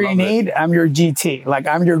 Whatever you need, I'm your GT. Like,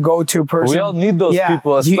 I'm your go-to person. We all need those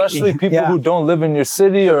people, especially people who don't live in your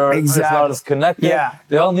city or is not as connected. Yeah.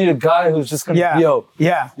 They all need a guy who's just going to, yo,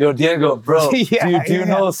 Diego, bro, do you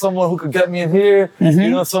know someone who could get me in here? Do you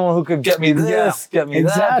know someone who could get me this, get me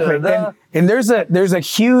that? And there's a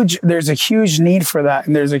huge need for that.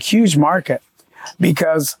 And there's a huge market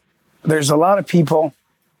because there's a lot of people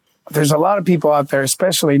out there,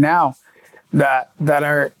 especially now, that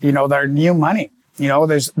are, that are new money.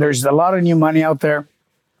 There's a lot of new money out there.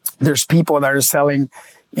 There's people that are selling,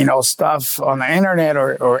 stuff on the internet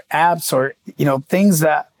or apps or, things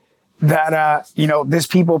that these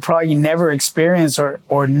people probably never experience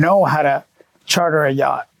or know how to charter a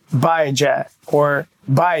yacht, buy a jet, or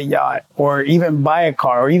buy a yacht, or even buy a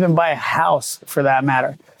car, or even buy a house for that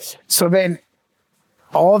matter. So then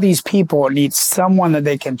all these people need someone that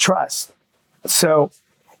they can trust. So,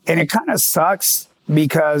 and it kind of sucks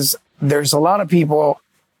because there's a lot of people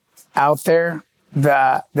out there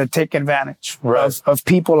that take advantage of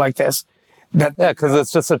people like this. Because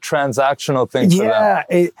it's just a transactional thing for them.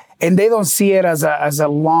 And they don't see it as a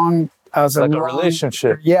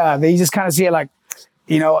relationship. Yeah, they just kind of see it like,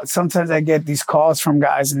 sometimes I get these calls from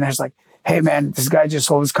guys and there's like, hey man, this guy just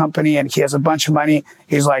sold his company and he has a bunch of money.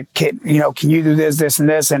 He's like, can you do this, and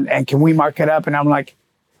this, and can we mark it up? And I'm like,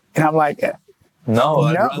 no,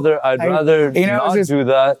 I'd rather not do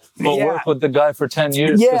that, but work with the guy for 10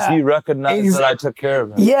 years because he recognized that I took care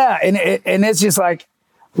of him. Yeah, and it's just like,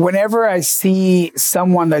 whenever I see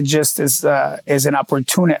someone that just is an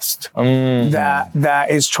opportunist that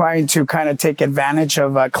is trying to kind of take advantage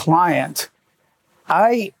of a client,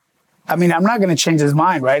 I mean, I'm not going to change his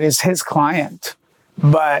mind, right? It's his client,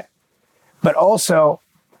 but also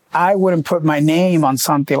I wouldn't put my name on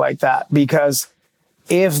something like that because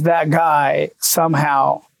if that guy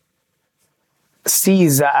somehow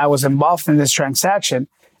sees that I was involved in this transaction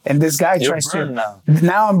and this guy tries to,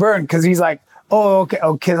 now I'm burned because he's like, oh, okay,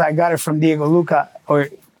 because I got it from Diego Luca, or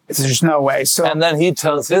there's no way. So, and then he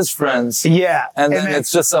tells his friends. Yeah. And then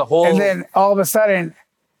it's just a whole. And then all of a sudden,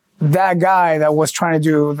 that guy that was trying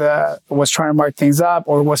to mark things up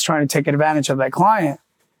or was trying to take advantage of that client,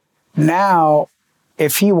 now,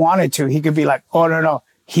 if he wanted to, he could be like, oh, no,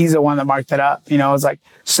 he's the one that marked it up. It's like,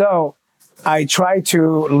 so I try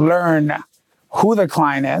to learn who the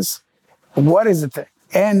client is, what is the thing,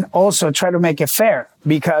 and also try to make it fair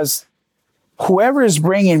because whoever is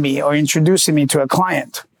bringing me or introducing me to a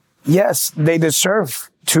client, yes, they deserve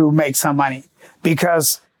to make some money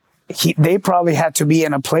because they probably had to be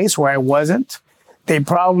in a place where I wasn't. They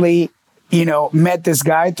probably, met this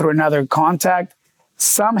guy through another contact.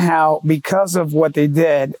 Somehow, because of what they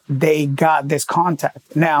did, they got this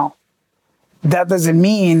contact. Now, that doesn't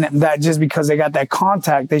mean that just because they got that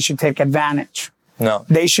contact, they should take advantage. No.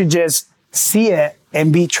 They should just see it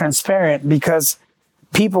and be transparent because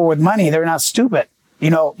people with money, they're not stupid.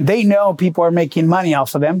 They know people are making money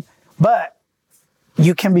off of them, but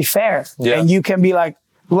you can be fair and you can be like,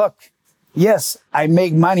 look, yes, I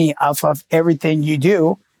make money off of everything you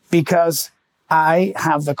do because I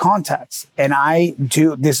have the contacts and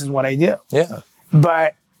this is what I do. Yeah.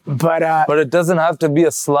 But it doesn't have to be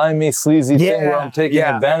a slimy, sleazy thing where I'm taking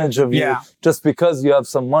advantage of you just because you have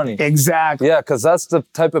some money. Exactly. Yeah, because that's the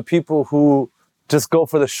type of people who just go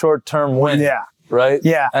for the short-term win. Yeah. Right?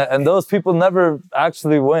 Yeah. And those people never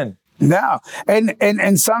actually win. No.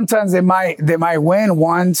 And sometimes they might win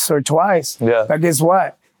once or twice. Yeah. But guess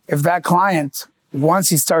what? If that client, once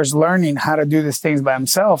he starts learning how to do these things by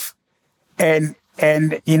himself, and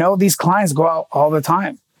these clients go out all the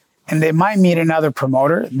time and they might meet another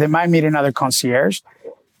promoter, they might meet another concierge,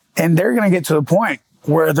 and they're going to get to the point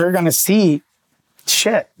where they're going to see,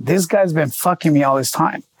 shit, this guy's been fucking me all this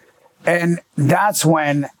time. And that's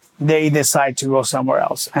when they decide to go somewhere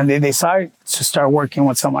else and they decide to start working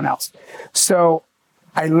with someone else. So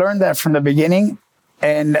I learned that from the beginning.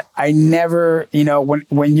 And I never,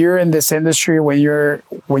 when you're in this industry, when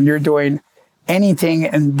you're doing anything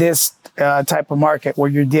in this type of market where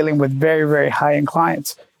you're dealing with very, very high-end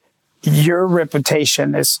clients, your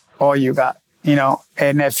reputation is all you got,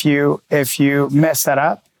 and if you mess that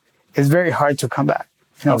up, it's very hard to come back.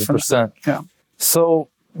 100%. So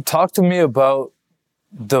talk to me about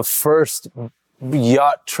the first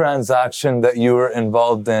yacht transaction that you were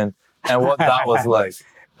involved in and what that was like.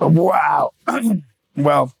 Wow.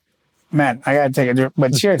 Well, man, I gotta take a drink,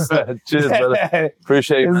 but cheers. Cheers, brother.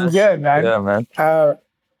 Appreciate it, man. This is good, man. Yeah, man.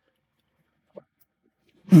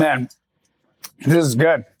 Man, this is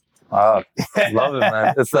good. Love it,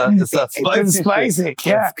 man. It's that spicy. It's spicy. Shit.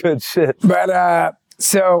 Yeah. That's good shit. But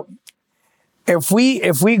so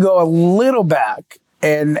if we go a little back,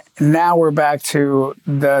 and now we're back to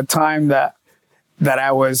the time that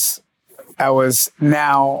I was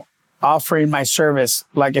now offering my service.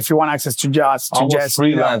 Like if you want access to yachts, to Almost just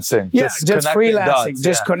freelancing. just connecting freelancing, dots,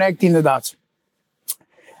 just connecting the dots.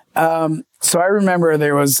 So I remember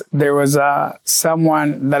there was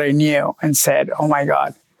someone that I knew and said, "Oh my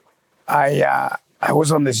God, I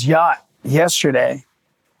was on this yacht yesterday,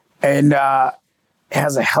 and it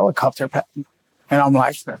has a helicopter pad." And I'm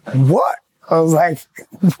like, "What?" I was like,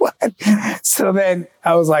 "What?" So then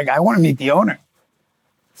I was like, "I want to meet the owner."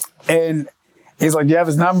 And he's like, "Do you have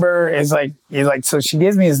his number?" He's like, so she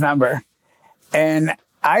gives me his number, and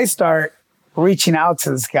I start reaching out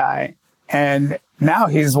to this guy, and now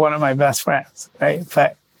he's one of my best friends, right?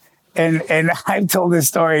 But and I've told this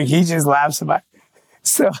story, he just laughs about it.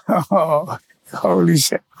 So holy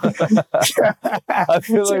shit. I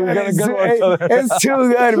feel like we're gonna go. It's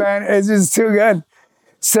too good, man. It's just too good.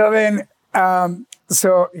 So then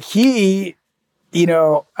so he, he's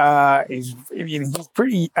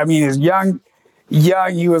pretty, he's young,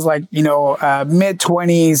 he was like,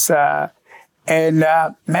 mid-20s, and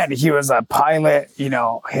man, he was a pilot,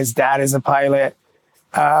 his dad is a pilot,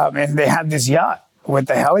 and they had this yacht with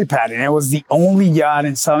the helipad, and it was the only yacht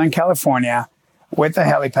in Southern California with a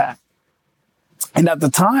helipad. And at the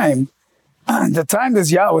time this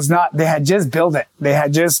yacht was not, they had just built it. They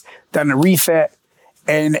had just done a refit,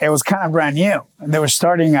 and it was kind of brand new. They were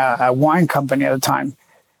starting a wine company at the time.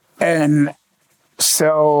 And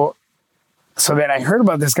so then I heard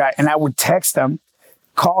about this guy, and I would text him,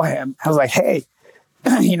 call him. I was like, "Hey,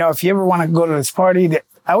 if you ever want to go to this party,"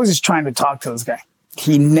 I was just trying to talk to this guy.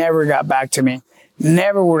 He never got back to me,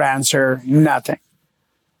 never would answer, nothing.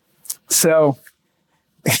 So,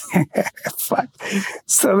 fuck.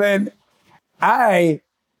 So then I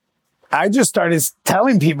just started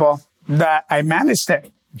telling people that I managed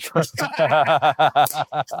it.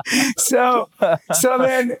 So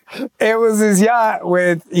then it was this yacht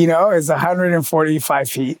with, it's 145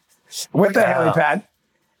 feet with a helipad.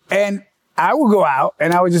 And I would go out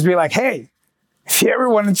and I would just be like, "Hey, if you ever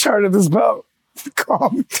want to charter this boat, call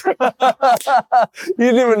me." You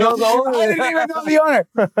didn't even know the owner. I didn't even know the owner.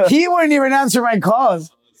 He wouldn't even answer my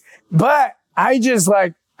calls. But I just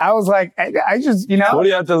like, I was like, I just, What do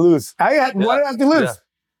you have to lose? what do I have to lose? Yeah.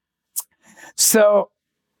 So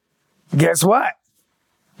guess what?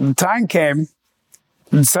 The time came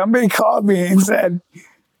and somebody called me and said,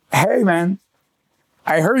 "Hey man,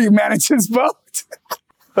 I heard you manage this boat.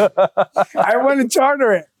 I want to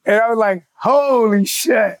charter it." And I was like, "Holy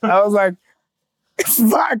shit." I was like,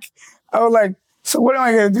 "Fuck." I was like, "So what am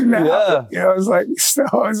I going to do now?" Yeah. I was like,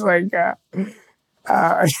 fuck.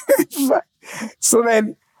 So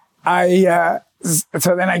then I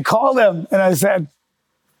called him and I said,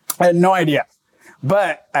 I had no idea.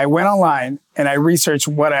 But I went online and I researched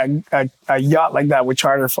what a yacht like that would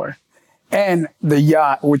charter for. And the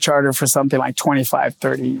yacht would charter for something like 25,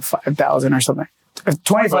 35,000 or something.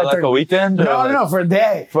 25, for like 30. a weekend? No, for a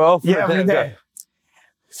day. For a day.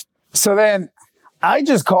 So then I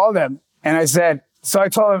just called him and I said, so I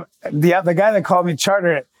told him, the guy that called me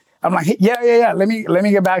chartered it. I'm like, yeah. Let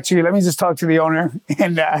me get back to you. Let me just talk to the owner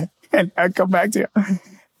and I'll come back to you.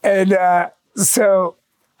 And so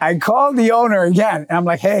I called the owner again and I'm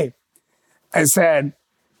like, "Hey," I said,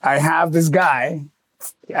 "I have this guy."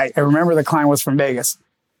 I remember the client was from Vegas.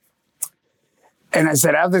 And I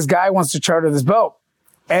said, "I have this guy who wants to charter this boat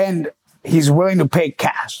and he's willing to pay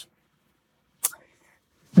cash."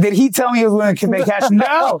 Did he tell me he was willing to pay cash?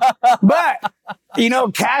 No. But,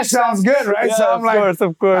 cash sounds good, right? Yeah, so I'm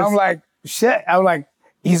of course. I'm like, shit. I'm like,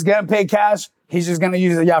 he's going to pay cash. He's just going to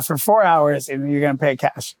use the yacht for 4 hours and you're going to pay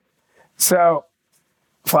cash. So,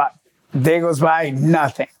 fuck. Day goes by,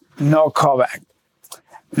 nothing. No callback.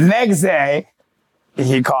 Next day,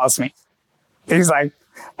 he calls me. He's like,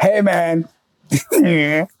 "Hey, man."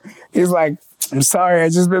 He's like, "I'm sorry,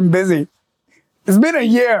 I've just been busy." It's been a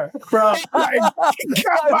year, bro. Like, it's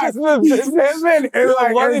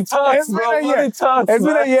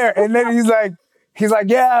been a year. And then he's like,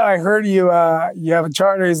 "Yeah, I heard you have a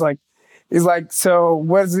charter." He's like, "So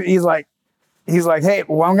what's it?" He's like, "Hey,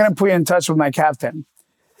 well, I'm gonna put you in touch with my captain."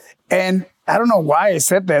 And I don't know why I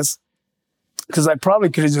said this, because I probably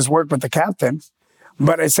could have just worked with the captain.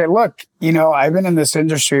 But I said, "Look, I've been in this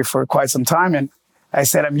industry for quite some time." And I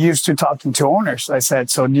said, "I'm used to talking to owners." I said,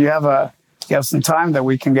 "So do you have some time that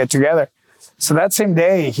we can get together?" So that same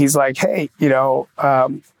day, he's like, "Hey,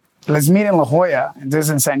 let's meet in La Jolla." And this is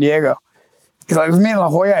in San Diego. He's like, "Let's meet in La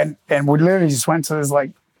Jolla." And we literally just went to this like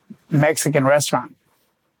Mexican restaurant.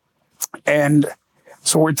 And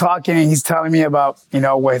So we're talking and he's telling me about,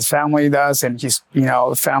 what his family does, and he's,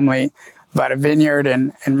 the family bought a vineyard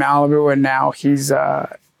in Malibu, and now he's,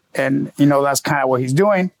 that's kind of what he's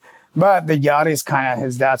doing. But the yacht is kind of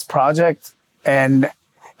his dad's project. But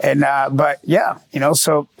yeah,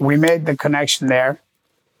 so we made the connection there.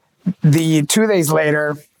 The 2 days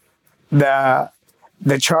later, the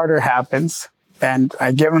charter happens, and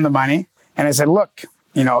I give him the money, and I said, look,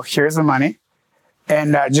 here's the money.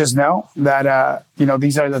 And just know that,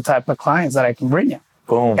 these are the type of clients that I can bring you.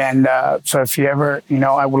 Boom. And so if you ever,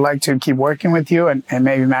 I would like to keep working with you and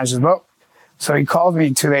maybe manage the boat. So he called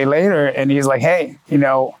me 2 days later, and he's like, hey,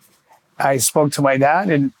 I spoke to my dad,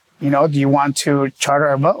 and, do you want to charter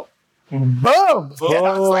a boat? Boom! Boom.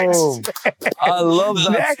 I love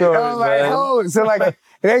that story, man. Oh, so like,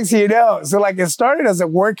 next thing you know, so like it started as a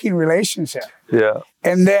working relationship. Yeah.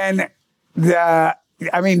 And then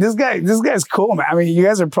this guy's cool, man. I mean, you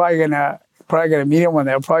guys are probably gonna meet him one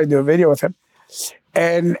day. I'll probably do a video with him.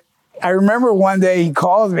 And I remember one day he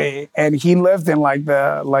called me, and he lived in like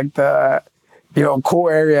the cool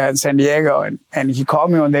area in San Diego. And he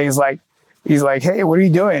called me one day. He's like, hey, what are you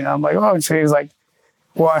doing? And I'm like, oh, so he's like,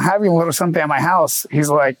 well, I'm having a little something at my house. He's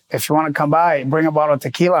like, if you want to come by, bring a bottle of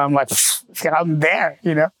tequila. I'm like, I'm there,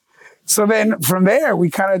 So then from there, we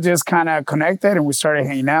kind of connected, and we started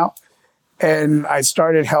hanging out. And I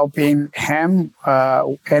started helping him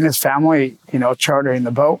and his family, chartering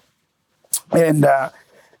the boat and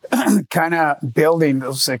kind of building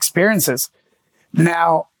those experiences.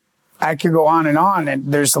 Now, I could go on,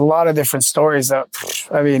 and there's a lot of different stories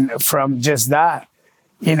from just that,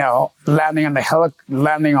 landing on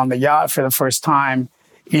the yacht for the first time,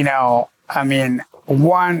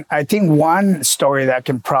 one story that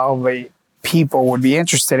people would be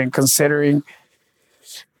interested in considering.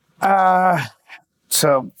 So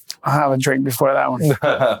I'll have a drink before that one.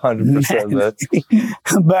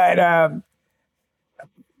 100%. But,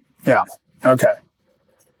 yeah. Okay.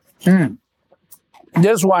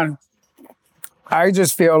 This one, I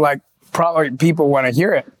just feel like probably people want to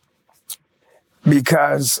hear it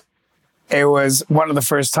because it was one of the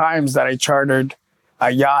first times that I chartered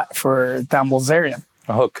a yacht for Dan Bilzerian.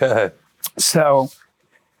 Okay. So,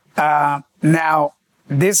 now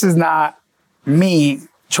this is not me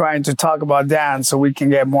trying to talk about Dan so we can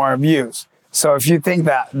get more views. So if you think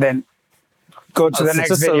that, then go to the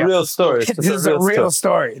next video. It's a real story. This is a real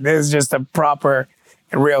story. This is just a proper,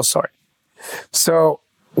 real story. So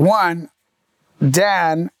one,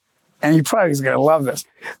 Dan, and you probably is going to love this,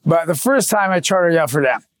 but the first time I chartered yacht for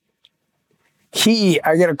Dan,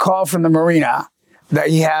 I get a call from the marina that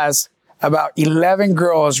he has about 11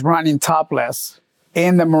 girls running topless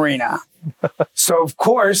in the marina. So of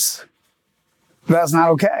course, that's not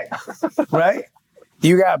okay, right?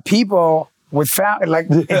 You got people with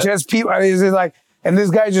it's just people. It's like, and this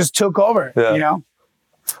guy just took over,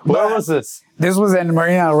 Where was this? This was in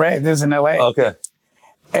Marina del Rey. This is in LA. Okay.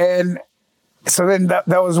 And so then that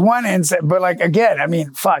was one incident. But again,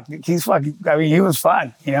 he was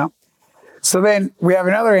fun, So then we have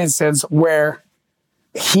another instance where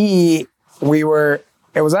it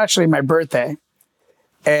was actually my birthday.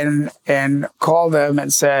 And called them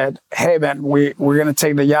and said, hey, man, we're going to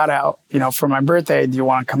take the yacht out, for my birthday. Do you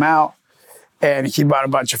want to come out? And he brought a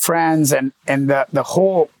bunch of friends. And the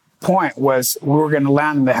whole point was we were going to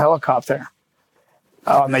land in the helicopter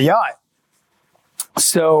on the yacht.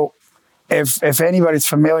 So if anybody's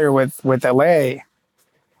familiar with LA,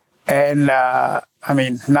 and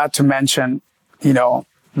not to mention, the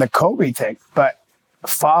COVID thing, but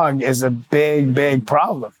fog is a big, big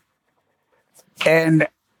problem. And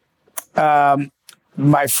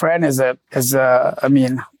my friend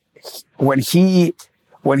when he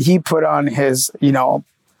put on his,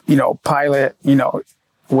 pilot,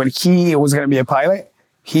 when he was going to be a pilot,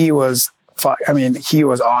 he was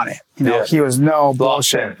on it. He was no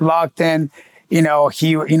bullshit, locked in.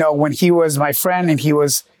 When he was my friend and he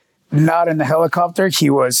was not in the helicopter, he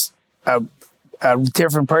was a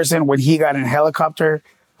different person. When he got in helicopter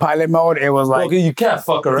pilot mode, it was like, okay, you can't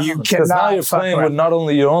fuck around. Because now you're playing with not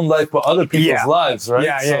only your own life, but other people's lives, right?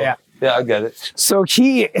 Yeah. Yeah, I get it. So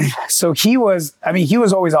he was, he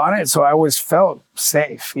was always on it. So I always felt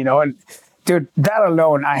safe, and dude, that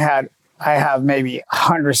alone, I have maybe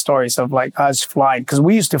 100 stories of us flying. Cause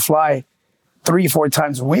we used to fly 3-4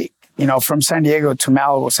 times a week, from San Diego to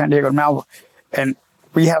Malibu, and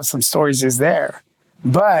we have some stories there,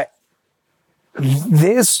 but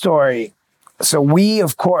this story, so we,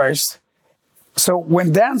 of course, so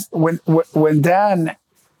when Dan,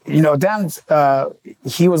 he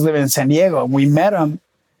was living in San Diego, and we met him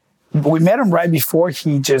right before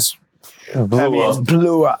he just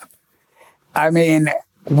blew up. I mean,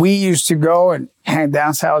 we used to go and hang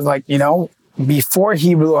down. So I was like, before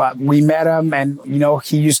he blew up, we met him and,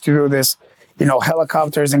 he used to do this,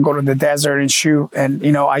 helicopters and go to the desert and shoot. And,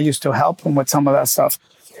 I used to help him with some of that stuff.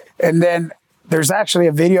 And then there's actually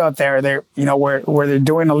a video out there where they're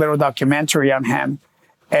doing a little documentary on him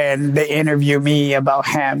and they interview me about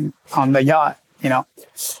him on the yacht,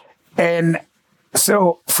 And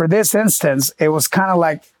so for this instance, it was kind of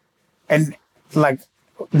like,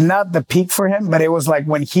 not the peak for him, but it was like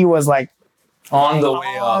when he was like on the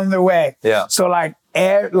way up. On the way. Yeah. So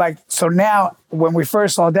so now when we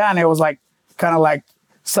first saw Dan, it was like kind of like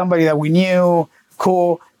somebody that we knew,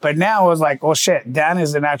 cool. But now it was like, oh shit, Dan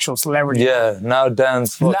is an actual celebrity. Yeah. Now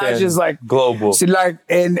Dan's fucking not just like global. So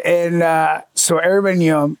so everybody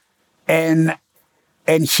knew him, and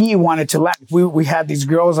he wanted to land. We had these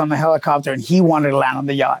girls on the helicopter, and he wanted to land on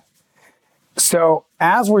the yacht. So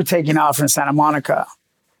as we're taking off from Santa Monica,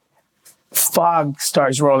 fog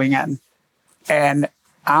starts rolling in, and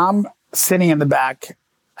I'm sitting in the back.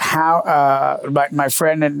 My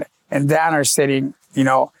friend and Dan are sitting,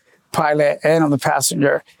 pilot and on the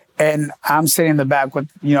passenger, and I'm sitting in the back with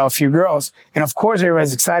a few girls, and of course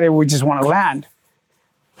everybody's excited. We just want to land.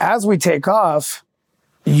 As we take off,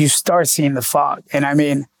 you start seeing the fog, and I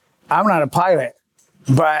mean, I'm not a pilot,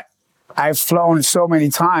 but I've flown so many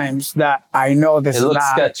times that I know this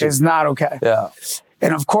is not okay. Yeah.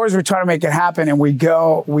 And of course, we're trying to make it happen. And we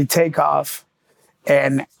take off,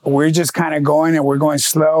 and we're just kind of going, and we're going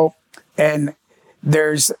slow. And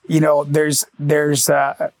there's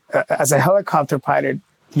as a helicopter pilot,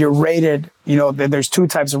 you're rated, there's two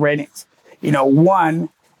types of ratings. One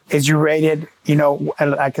is you're rated,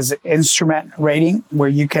 like as an instrument rating where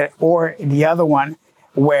you can, or the other one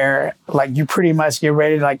where like you pretty much get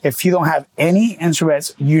rated, like if you don't have any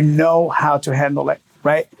instruments, you know how to handle it,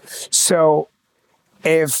 right? So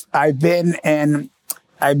if I've been in,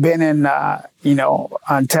 on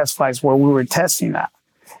test flights where we were testing that,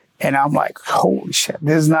 and I'm like, holy shit,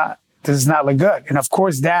 this does not look good. And of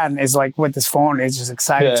course, Dan is like with his phone, is just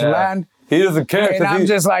excited to land. He doesn't care. And I'm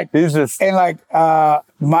just like,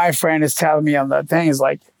 my friend is telling me on the thing, he's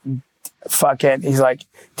like, he's like,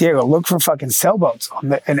 Diego, look for fucking sailboats on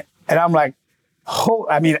the, and I'm like,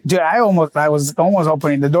 dude, I was almost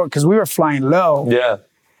opening the door because we were flying low. Yeah.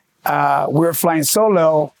 We were flying so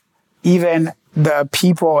low, even the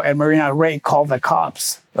people at Marina Del Rey called the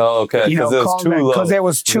cops. Oh, okay. Because it was too low. Because it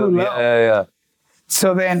was too low. Yeah.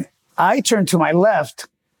 So then I turn to my left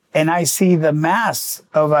and I see the mass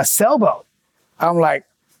of a sailboat. I'm like,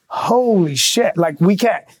 holy shit. Like you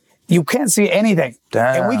can't see anything.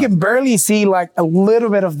 Damn. And we can barely see like a little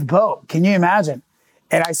bit of the boat. Can you imagine?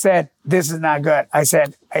 And I said, this is not good. I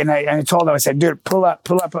said, and I told him, I said, dude, pull up.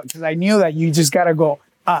 Because I knew that you just got to go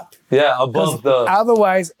up. Yeah, above the...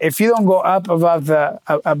 Otherwise, if you don't go up above the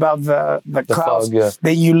clouds, fog,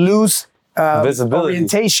 then you lose visibility,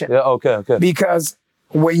 orientation. Yeah, okay. Because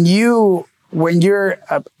when you're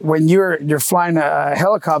flying a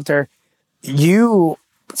helicopter, you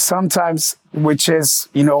sometimes, which is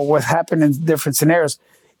what happened in different scenarios,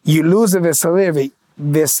 you lose the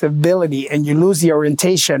visibility, and you lose the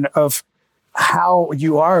orientation of how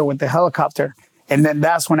you are with the helicopter, and then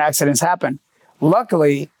that's when accidents happen.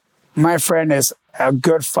 Luckily, my friend is a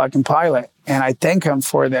good fucking pilot, and I thank him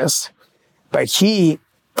for this. But he,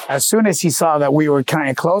 as soon as he saw that we were kind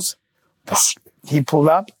of close, he pulled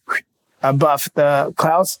up above the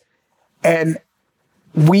clouds, and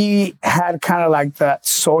we had kind of like the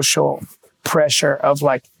social pressure of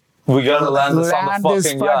like, we gotta land this on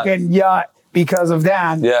the fucking yacht because of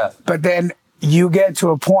Dan. Yeah. But then you get to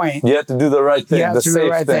a point. You have to do the right thing. You have to do the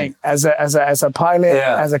right thing. As a pilot,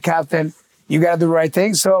 as a captain, you got to do the right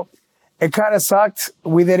thing. So it kind of sucked.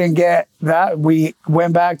 We didn't get that. We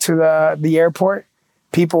went back to the airport.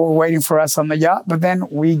 People were waiting for us on the yacht, but then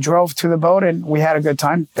we drove to the boat and we had a good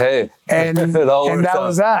time. Hey, and that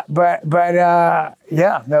was that. But yeah,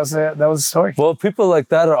 that was the story. Well, people like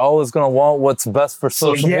that are always gonna want what's best for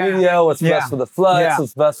social media, what's best for the flights,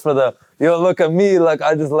 what's best for the look at me, like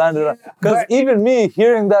I just landed. Because even me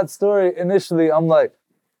hearing that story initially, I'm like,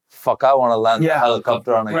 fuck, I want to land a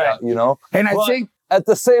helicopter on a yacht, And I think at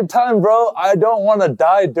the same time, bro, I don't want to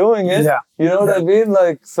die doing it. Yeah. You know what I mean?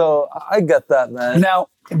 Like, so I get that, man. Now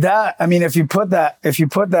if you put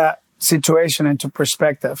that situation into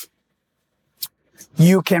perspective,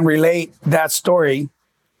 you can relate that story,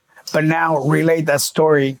 but now relate that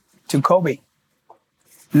story to Kobe.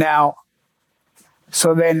 Now,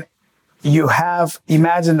 so then you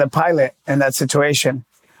imagine the pilot in that situation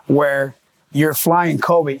where you're flying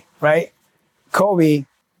Kobe, right? Kobe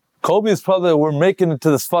is probably, we're making it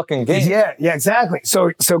to this fucking game. Yeah, exactly.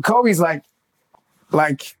 So Kobe's like,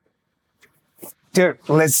 like, dude,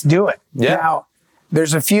 let's do it. Yeah. Now,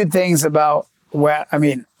 there's a few things about what, I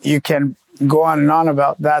mean, you can go on and on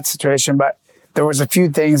about that situation, but there was a few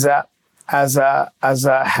things that as a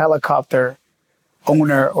helicopter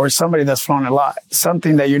owner or somebody that's flown a lot,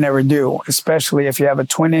 something that you never do, especially if you have a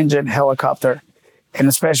twin engine helicopter, and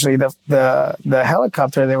especially the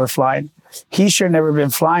helicopter they were flying, he should have never been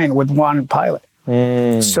flying with one pilot.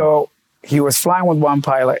 So he was flying with one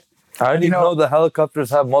pilot. I didn't know the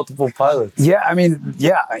helicopters have multiple pilots. Yeah, I mean,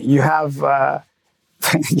 yeah, you have,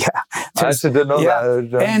 yeah. I actually didn't know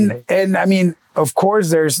that. And I mean, of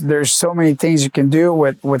course, there's so many things you can do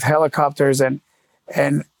with helicopters and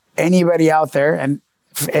anybody out there, and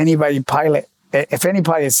if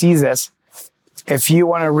anybody sees this, if you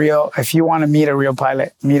want to meet a real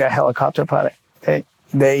pilot, meet a helicopter pilot.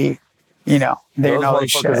 They you know, they Those know their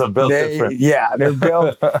shit. motherfuckers are built different. Yeah,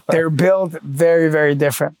 they're built very, very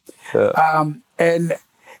different. Yeah.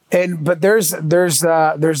 But there's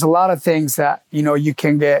a lot of things that, you know, you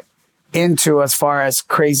can get into as far as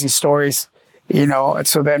crazy stories, you know.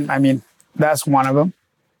 So then, I mean, that's one of them.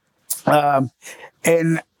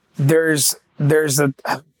 And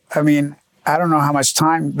I mean, I don't know how much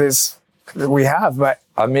time we have, but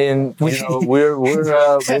I mean, you know, we're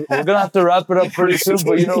gonna have to wrap it up pretty soon.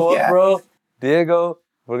 But you know what, bro, Diego,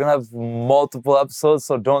 we're gonna have multiple episodes,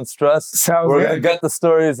 so don't stress. We're gonna get the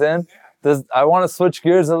stories in. I want to switch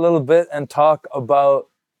gears a little bit and talk about,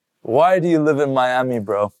 why do you live in Miami,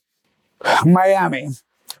 bro? Miami.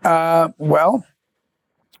 Well,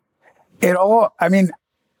 I mean,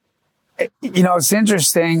 you know, it's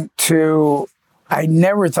interesting I really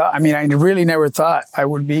never thought I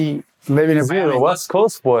would be living in Miami. You're a West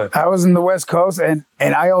Coast boy. I was in the West Coast, and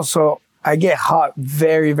I get hot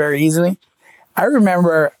very, very easily. I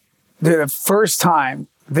remember the first time,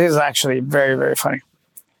 this is actually very, very funny.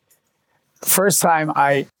 First time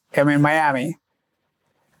I am in Miami,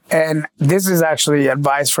 and this is actually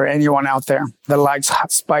advice for anyone out there that likes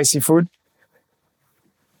hot, spicy food.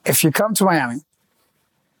 If you come to Miami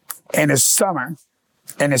and it's summer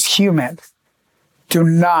and it's humid, do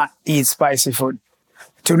not eat spicy food.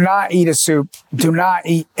 Do not eat a soup. Do not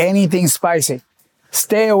eat anything spicy.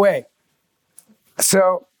 Stay away.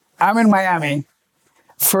 So I'm in Miami,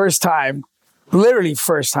 literally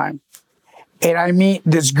first time, and I meet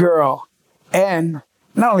this girl. And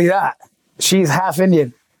not only that, she's half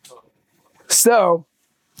Indian. So,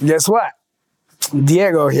 guess what?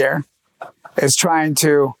 Diego here is trying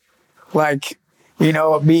to, like, you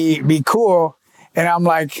know, be cool. And I'm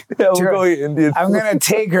like, yeah, we'll go eat Indian food. I'm going to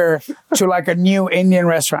take her to like a new Indian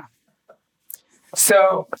restaurant.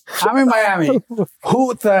 So I'm in Miami.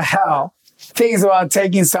 Who the hell thinks about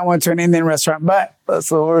taking someone to an Indian restaurant? But that's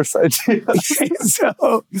the worst idea.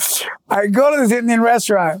 So I go to this Indian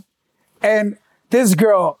restaurant. And this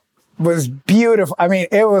girl was beautiful. I mean,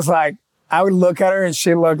 it was like, I would look at her and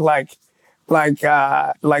she looked like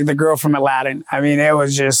the girl from Aladdin. I mean, it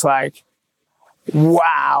was just like,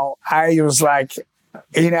 wow. I was like,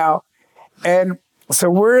 you know, and so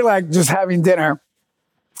we're like just having dinner.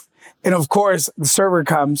 And of course, the server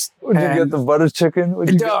comes. Would you get the butter chicken?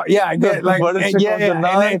 I get like butter chicken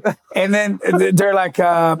and then they're like,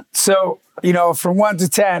 so, you know, from 1 to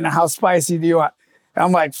 10, how spicy do you want?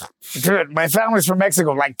 I'm like, dude, my family's from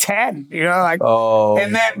Mexico, like 10, you know, like,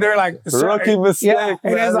 and then they're like, rookie mistake, yeah,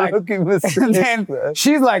 and it's like, rookie mistake, and then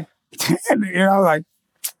she's like, 10, you know, like,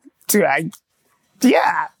 dude,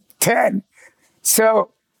 10.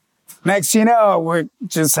 So next, you know, we're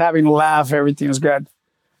just having a laugh. Everything was good.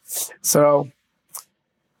 So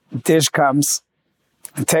dish comes,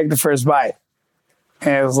 I take the first bite,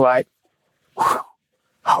 and it was like,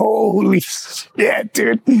 holy shit,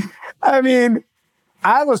 dude. I mean,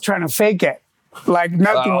 I was trying to fake it, like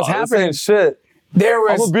nothing was happening. This ain't shit.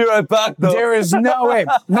 I'm gonna be right back, though. There is no way.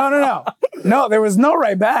 No, there was no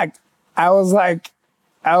right back. I was like,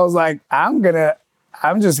 I'm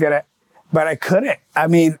just gonna, but I couldn't. I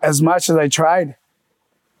mean, as much as I tried,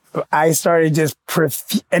 I started just,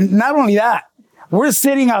 and not only that, we're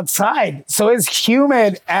sitting outside, so it's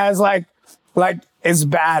humid as like it's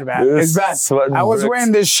bad, man. It's bad. I was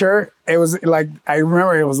wearing this shirt. It was like, I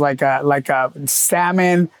remember it was like a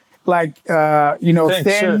salmon, like, you know,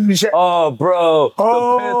 thin shirt. Oh, bro.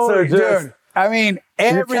 Oh, the pits are just, dude. I mean,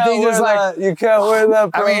 everything is like, you can't wear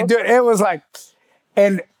that, bro. I mean, dude, it was like,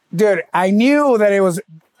 and dude, I knew that it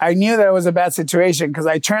was a bad situation because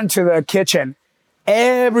I turned to the kitchen.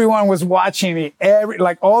 Everyone was watching me.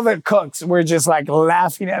 Like all the cooks were just like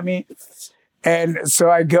laughing at me. And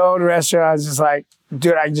so I go to the restaurant. I was just like,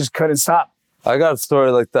 dude, I just couldn't stop. I got a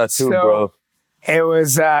story like that too, bro. It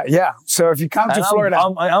was, yeah. So if you come to And Florida.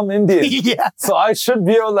 I'm Indian. Yeah. So I should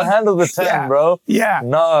be able to handle the 10, Yeah. bro. Yeah.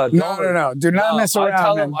 No. No. Do not mess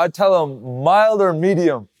around. I tell them mild or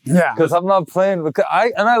medium. Yeah. Because I'm not playing. Because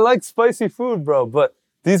I like spicy food, bro. But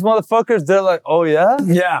these motherfuckers, they're like, oh, yeah?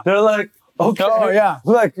 Yeah. They're like, okay. Oh, yeah.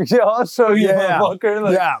 Like, yeah, I'll show you, motherfucker.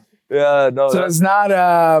 Like, yeah. Yeah, no. So it's not,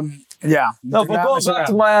 yeah. No, but going back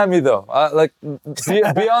to Miami, though.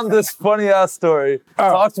 Beyond this funny-ass story,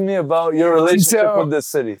 talk to me about your relationship with this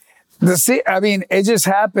city. I mean, it just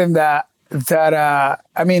happened that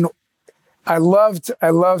I mean, I loved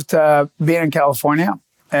being in California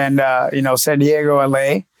and, San Diego,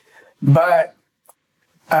 LA. But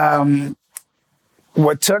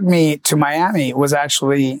what took me to Miami was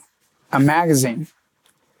actually a magazine.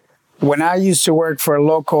 When I used to work for a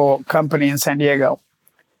local company in San Diego,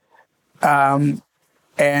 and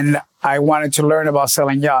I wanted to learn about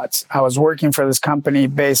selling yachts, I was working for this company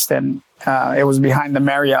based in, it was behind the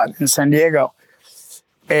Marriott in San Diego.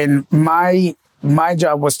 And my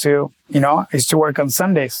job was to work on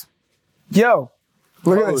Sundays. Yo,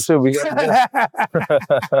 look at this. Shit, we got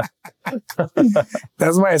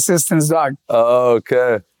That's my assistant's dog. Oh,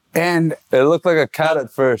 okay. And it looked like a cat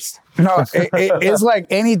at first. No, it's like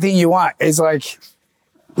anything you want. It's like,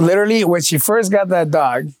 literally, when she first got that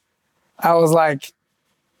dog, I was like,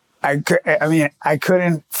 I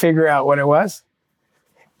couldn't figure out what it was.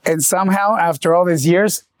 And somehow, after all these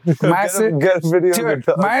years, my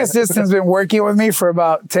assistant's been working with me for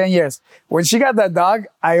about 10 years. When she got that dog,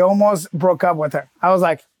 I almost broke up with her. I'm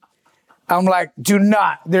like,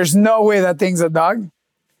 there's no way that thing's a dog.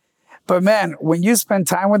 But man, when you spend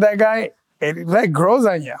time with that guy, it like grows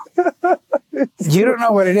on you. You don't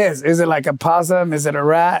know what it is. Is it like a possum? Is it a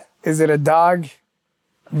rat? Is it a dog?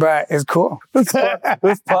 But it's cool. This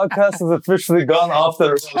podcast has officially gone off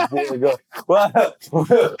the rails. Well,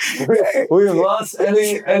 we've lost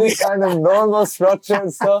any kind of normal structure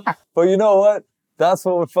and stuff. But you know what? That's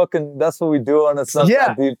what we do on It's Not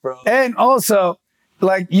That Deep, bro. And also,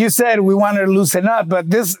 like you said, we wanted to loosen up, but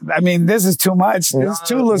this is too much. This is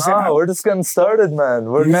too loosen up. We're just getting started, man.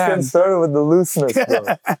 We're just getting started with the looseness,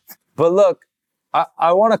 bro. But look,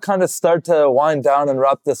 I want to kind of start to wind down and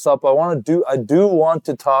wrap this up. I do want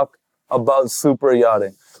to talk about super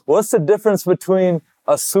yachting. What's the difference between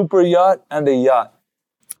a super yacht and a yacht?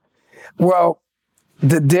 Well,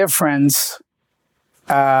 the difference,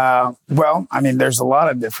 there's a lot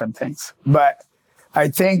of different things, but I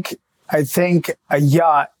think a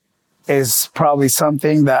yacht is probably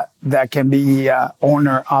something that can be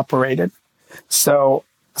owner operated. So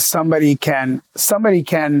somebody can,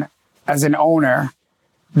 as an owner,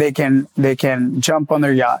 they can jump on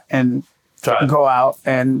their yacht and go out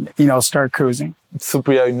and start cruising.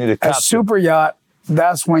 Super yacht, you need a captain. A super yacht,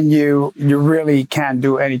 that's when you really can't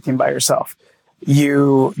do anything by yourself.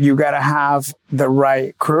 You got to have the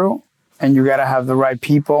right crew and you got to have the right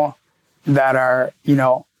people that are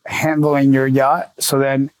handling your yacht, so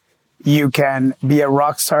then you can be a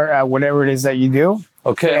rock star at whatever it is that you do.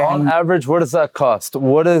 Okay, on average, what does that cost?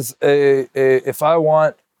 What is if I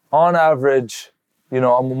want, on average, I'm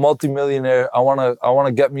a multimillionaire, I want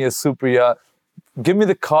to get me a super yacht. Give me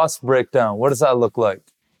the cost breakdown. What does that look like?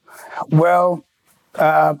 Well,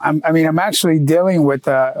 I'm actually dealing with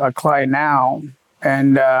a client now,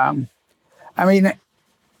 and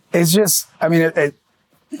it's just,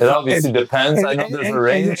 it obviously depends. I know there's a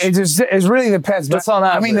range. It really depends. Just on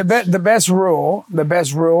average. The best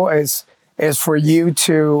rule is for you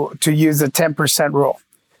to use the 10% rule.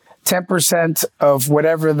 10% of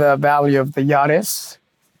whatever the value of the yacht is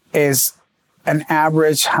an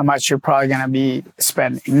average how much you're probably going to be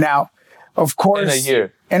spending. Now, of course,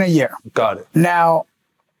 in a year. Got it. Now,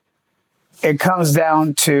 it comes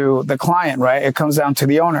down to the client, right? It comes down to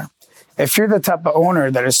the owner. If you're the type of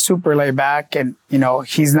owner that is super laid back and,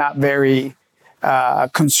 he's not very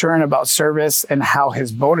concerned about service and how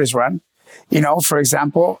his boat is run, for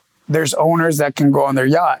example, there's owners that can go on their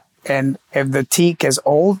yacht, and if the teak is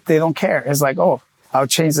old, they don't care. It's like, oh, I'll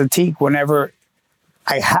change the teak whenever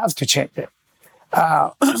I have to change it.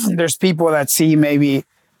 There's people that see maybe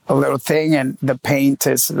a little thing and the paint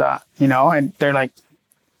is, and they're like,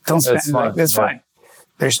 don't spend it. It's fine.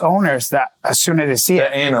 There's owners that as soon as they see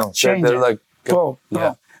it, change it. Like, boom.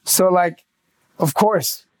 So like, of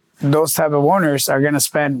course, those type of owners are going to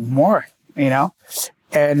spend more, and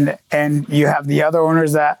you have the other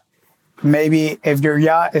owners that maybe if your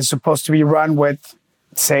yacht is supposed to be run with,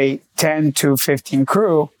 say, 10 to 15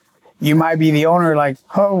 crew, you might be the owner like,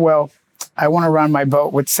 oh, well, I want to run my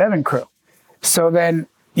boat with 7 crew. So then,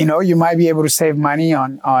 you might be able to save money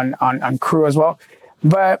on crew as well.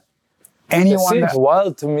 But It anyone seems that,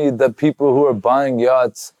 wild to me that people who are buying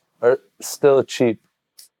yachts are still cheap.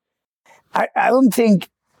 I don't think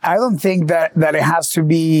that it has to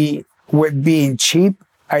be with being cheap.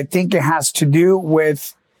 I think it has to do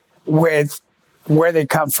with where they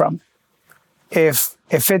come from. If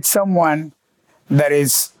it's someone that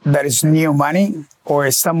is new money, or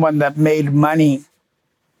is someone that made money,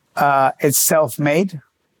 it's self-made,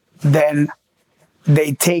 then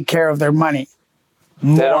they take care of their money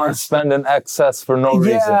more. They don't spend in excess for no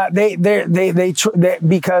reason. Yeah, they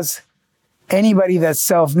because anybody that's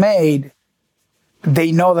self-made,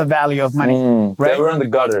 they know the value of money, right? They were in the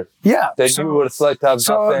gutter. Yeah, They knew what it's like to have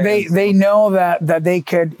so nothing. they know that they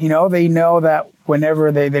could, they know that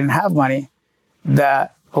whenever they didn't have money,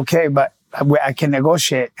 that okay, but I can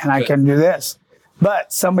negotiate and I can do this.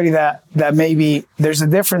 But somebody that maybe, there's a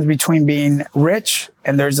difference between being rich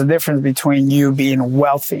and there's a difference between you being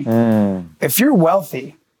wealthy. If you're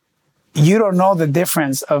wealthy, you don't know the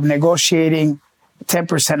difference of negotiating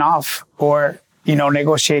 10% off or,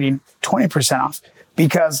 negotiating 20% off,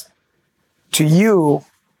 because to you,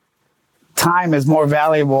 time is more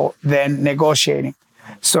valuable than negotiating.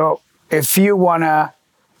 So if you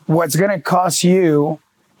what's going to cost you,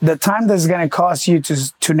 the time that's going to cost you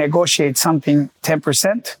to negotiate something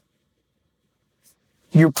 10%,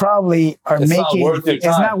 you probably are It's not worth your it's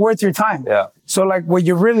time. not worth your time. Yeah. So like what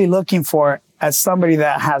you're really looking for as somebody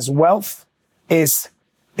that has wealth is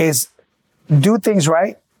do things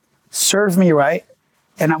right, serve me right,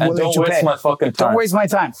 and I'm willing don't to waste pay. my fucking time. Don't waste my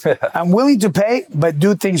time. I'm willing to pay, but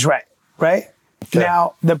do things right, right? Okay.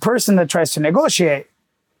 Now, the person that tries to negotiate,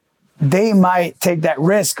 they might take that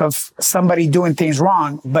risk of somebody doing things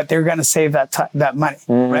wrong, but they're going to save that money,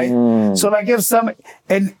 right? So like if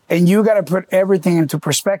and you got to put everything into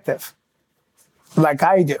perspective, like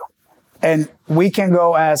I do. And we can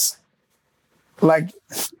go as, like,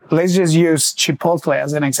 let's just use Chipotle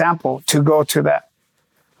as an example to go to that.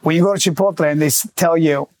 When you go to Chipotle and they tell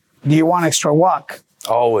you, do you want extra wok?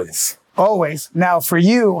 Always. Always. Now for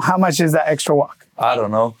you, how much is that extra wok? I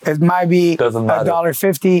don't know. It might be Doesn't matter.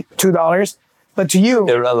 $1.50, $2, but to you,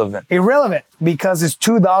 irrelevant, because it's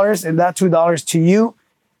 $2, and that $2 to you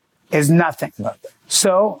is nothing.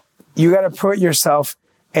 So you got to put yourself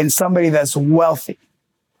in somebody that's wealthy.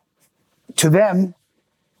 To them,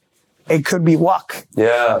 it could be wok.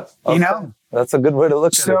 Yeah. Okay. That's a good way to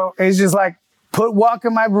look at it. So it's just like, put wok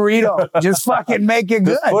in my burrito. Just fucking make it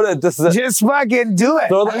good. Just fucking do it.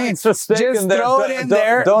 Throw the extra steak just in there. throw it in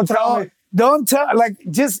there. Don't tell me. Don't tell,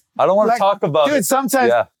 just. I don't want to talk about it. Dude,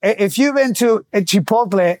 sometimes, if you've been to a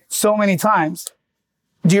Chipotle so many times,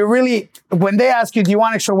 do you really, when they ask you, do you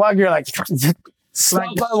want extra wok? You're like,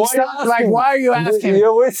 why are you asking?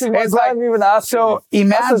 You're wasting my time even asking. So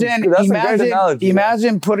imagine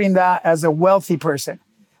putting that as a wealthy person.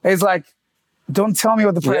 It's like, don't tell me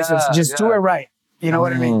what the price is. Just do it right. You know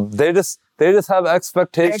what I mean? They just have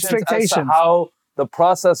expectations as to how the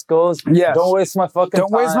process goes. Yes. Don't waste my fucking time.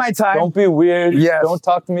 Don't waste my time. Don't be weird. Yes. Don't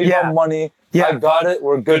talk to me about money. I got it.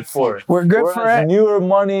 We're good for it. We're good for it. Newer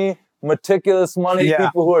money, meticulous money,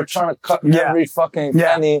 people who are trying to cut every fucking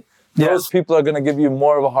penny, those people are going to give you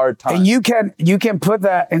more of a hard time. And you can put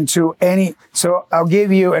that into any. So I'll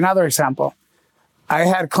give you another example. I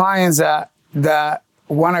had clients that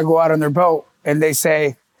want to go out on their boat and they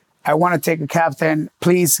say, I want to take a captain.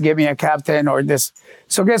 Please give me a captain or this.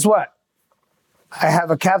 So guess what? I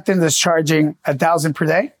have a captain that's charging $1,000 per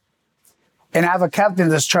day, and I have a captain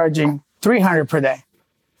that's charging $300 per day.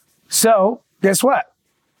 So guess what?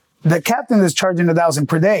 The captain that's charging $1,000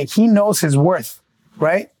 per day, he knows his worth,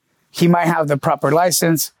 right? He might have the proper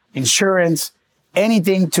license, insurance,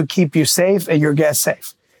 anything to keep you safe and your guests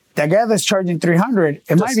safe. The guy that's charging $300,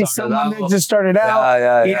 it might be someone that just started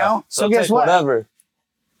out, you know? So guess what? Whatever.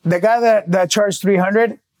 The guy that charged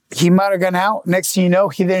 $300, he might have gone out. Next thing you know,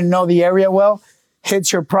 he didn't know the area well,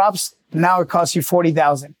 hits your props. Now it costs you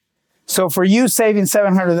 $40,000. So for you saving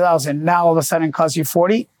 $700,000, now all of a sudden it costs you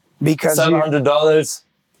 $40 because $700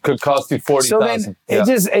 could cost you $40,000. So then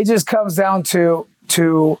it just comes down to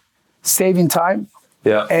saving time.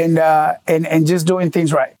 Yeah. And just doing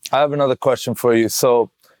things right. I have another question for you. So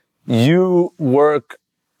you work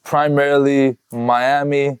primarily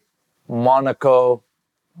Miami, Monaco,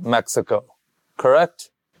 Mexico, correct?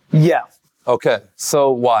 Yeah. Okay.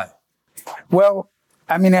 So why? Well,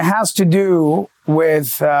 I mean, it has to do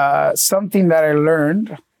with something that I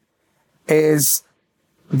learned is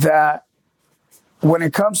that when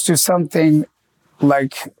it comes to something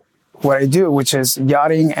like what I do, which is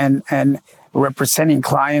yachting and representing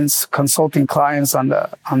clients, consulting clients on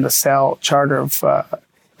the sale charter of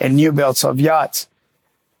and new builds of yachts,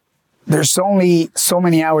 there's only so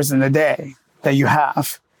many hours in the day that you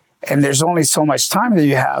have, and there's only so much time that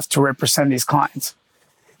you have to represent these clients.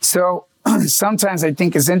 So sometimes I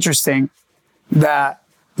think it's interesting that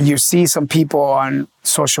you see some people on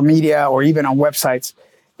social media or even on websites,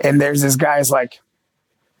 and there's this guy's like,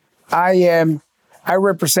 I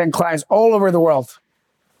represent clients all over the world,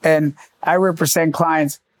 and I represent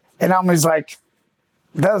clients, and I'm just like,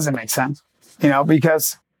 that doesn't make sense,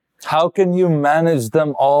 because how can you manage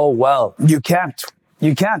them all well? You can't.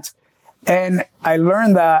 And I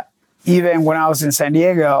learned that even when I was in San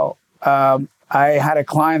Diego, I had a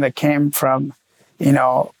client that came from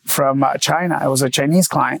China. It was a Chinese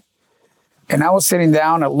client. And I was sitting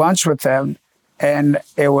down at lunch with them, and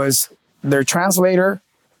it was their translator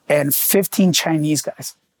and 15 Chinese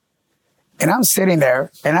guys. And I'm sitting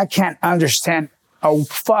there and I can't understand a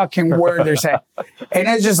fucking word they're saying. And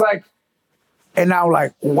it's just like, and I'm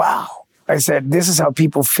like, wow. I said, this is how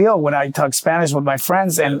people feel when I talk Spanish with my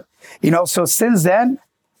friends. And, so since then,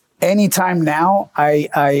 anytime now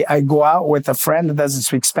I go out with a friend that doesn't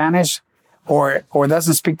speak Spanish or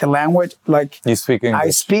doesn't speak the language, like you speak English. I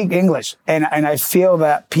speak English. And I feel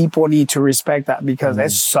that people need to respect that because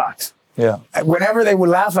it sucks. Yeah. Whenever they would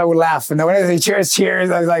laugh, I would laugh. And then when they say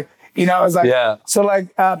cheers, I was like, it's like, yeah. So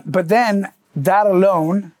like, but then that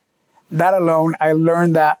alone, I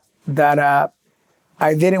learned that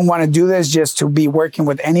I didn't want to do this just to be working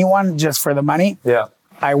with anyone just for the money. Yeah.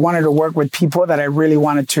 I wanted to work with people that I really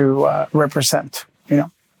wanted to represent,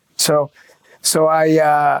 So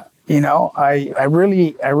I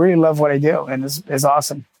really love what I do, and it's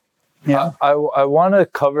awesome. Yeah. I want to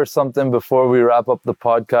cover something before we wrap up the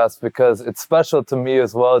podcast because it's special to me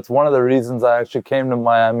as well. It's one of the reasons I actually came to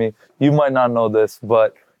Miami. You might not know this,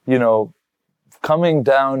 but coming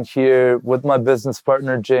down here with my business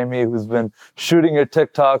partner, Jamie, who's been shooting your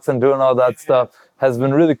TikToks and doing all that stuff, has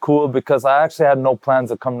been really cool because I actually had no plans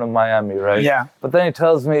to come to Miami, right? Yeah. But then he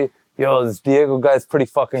tells me, yo, this Diego guy's pretty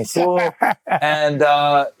fucking cool. And,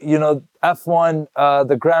 F1,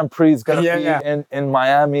 the Grand Prix is going to be in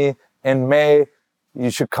Miami in May. You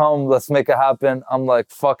should come. Let's make it happen. I'm like,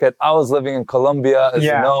 fuck it. I was living in Colombia, as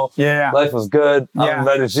you know. Yeah. Life was good. I'm in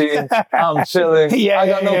Medellin. I'm chilling. I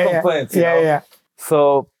got no complaints. You know?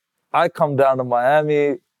 So I come down to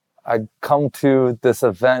Miami. I come to this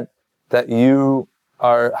event that you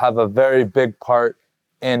have a very big part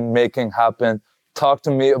in making happen. Talk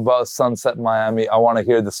to me about Sunset Miami. I want to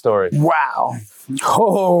hear the story. Wow.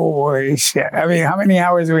 Holy shit. I mean, how many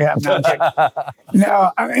hours do we have now?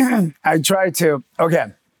 No, I try to. Okay.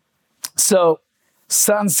 So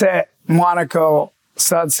Sunset Monaco,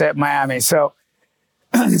 Sunset Miami. So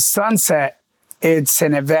Sunset, it's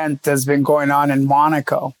an event that's been going on in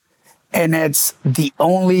Monaco. And it's the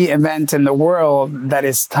only event in the world that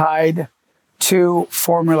is tied to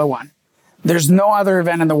Formula One. There's no other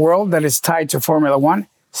event in the world that is tied to Formula One,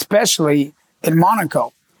 especially in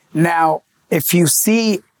Monaco. Now, if you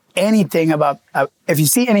see anything about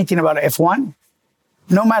F1,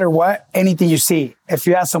 no matter what, anything you see, if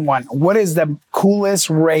you ask someone, what is the coolest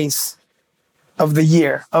race of the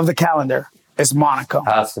year, of the calendar, it's Monaco.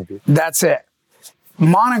 Has to be. That's it.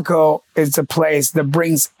 Monaco is a place that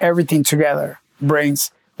brings everything together, brings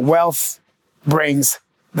wealth, brings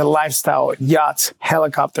the lifestyle, yachts,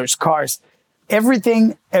 helicopters, cars.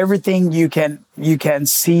 Everything you can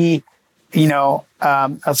see,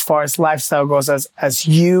 as far as lifestyle goes, as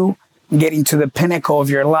you getting to the pinnacle of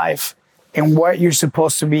your life and what you're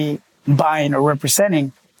supposed to be buying or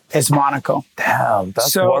representing is Monaco. Damn,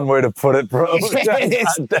 that's one way to put it, bro.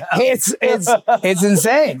 It's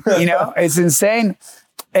insane. It's insane.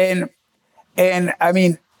 And I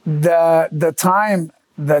mean, the time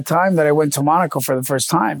that I went to Monaco for the first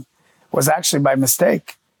time was actually by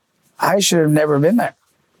mistake. I should have never been there.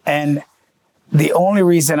 And the only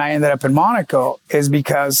reason I ended up in Monaco is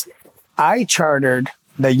because I chartered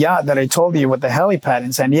the yacht that I told you with the helipad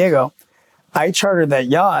in San Diego. I chartered that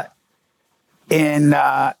yacht in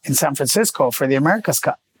San Francisco for the America's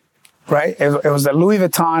Cup, right? It was the Louis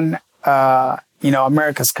Vuitton,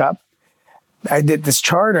 America's Cup. I did this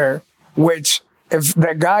charter, which if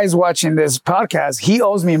the guy's watching this podcast, he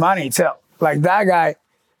owes me money too. Like that guy,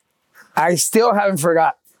 I still haven't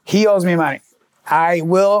forgot. He owes me money. I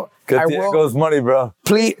will. Good Diego's money, bro.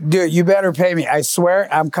 Please, dude, you better pay me. I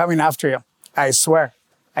swear I'm coming after you. I swear.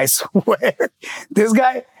 This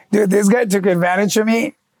guy took advantage of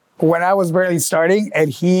me when I was barely starting, and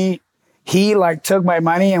he like took my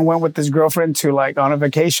money and went with his girlfriend to like on a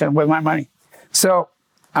vacation with my money. So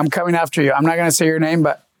I'm coming after you. I'm not gonna say your name,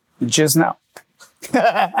 but just know.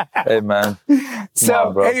 Hey man.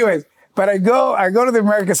 So, anyways, But I go to the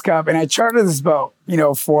America's Cup and I charter this boat,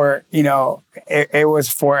 for, it was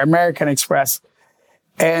for American Express.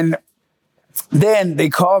 And then they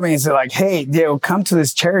called me and said like, hey, Diego, come to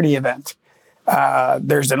this charity event.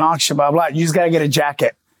 There's an auction, blah, blah. You just got to get a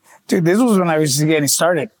jacket. Dude, this was when I was just getting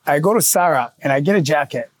started. I go to Sarah and I get a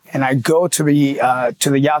jacket and I go to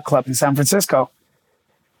the yacht club in San Francisco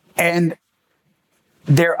and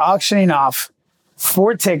they're auctioning off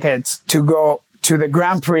 4 tickets to go to the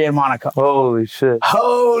Grand Prix in Monaco. Holy shit.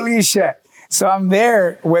 Holy shit. So I'm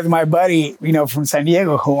there with my buddy, from San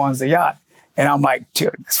Diego who owns the yacht. And I'm like,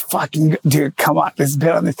 dude, come on, let's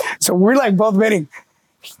bet on this. So we're like both betting.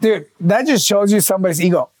 Dude, that just shows you somebody's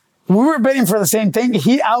ego. We were betting for the same thing.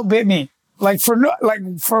 He outbid me.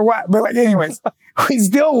 For what? But anyways, we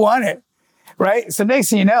still won it. Right? So next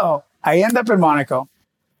thing you know, I end up in Monaco.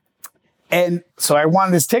 And so I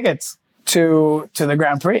won these tickets to the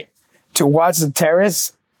Grand Prix to watch the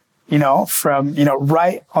terrace, from,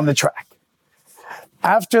 right on the track.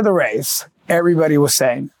 After the race, everybody was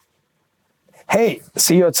saying, hey,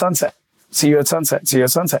 see you at sunset. See you at sunset. See you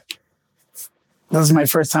at sunset. This is my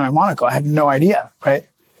first time in Monaco. I had no idea, right?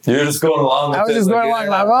 You're just going along with it. I was just going along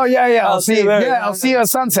like, oh, yeah, I'll see you there. Yeah, I'll see you at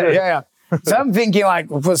sunset. Yeah. So I'm thinking like,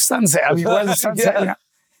 what's sunset? I mean, where's the sunset? Yeah.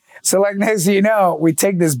 So like next thing you know, we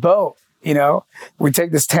take this boat, we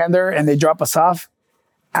take this tender and they drop us off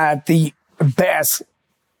at the best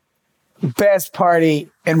party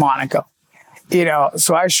in Monaco.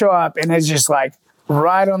 So I show up and it's just like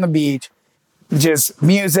right on the beach, just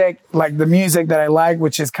music, like the music that I like,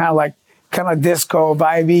 which is kind of disco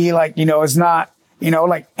vibey. Like, it's not,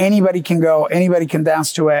 like anybody can go, anybody can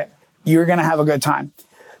dance to it. You're going to have a good time.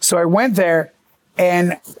 So I went there,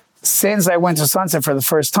 and since I went to Sunset for the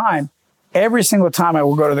first time, every single time I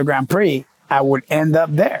would go to the Grand Prix, I would end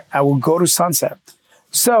up there. I would go to Sunset.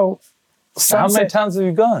 So Sunset, how many times have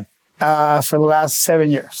you gone? For the last 7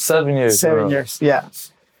 years. 7 years. 7 years, yeah.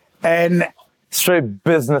 And straight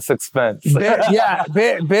business expense.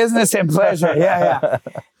 Business and pleasure. Yeah.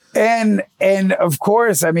 And of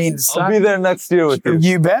course, I mean, I'll be there next year with you.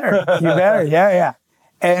 You better. Yeah.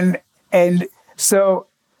 And so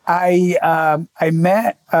I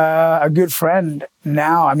met a good friend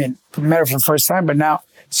now. I mean, met her for the first time, but now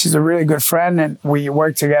she's a really good friend and we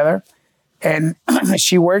work together. And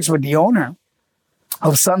she works with the owner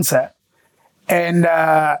of Sunset. And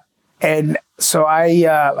so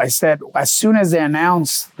I said, as soon as they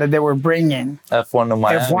announced that they were bringing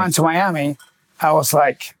F1 to Miami, I was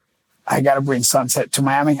like, I got to bring Sunset to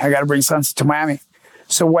Miami.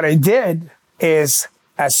 So what I did is,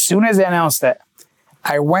 as soon as they announced it,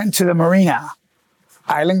 I went to the marina,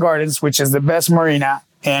 Island Gardens, which is the best marina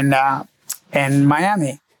in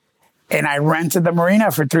Miami. And I rented the marina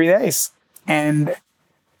for 3 days. And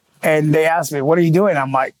they asked me, what are you doing?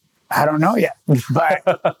 I'm like, I don't know yet, but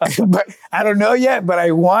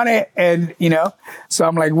I want it. And, so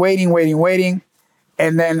I'm like waiting.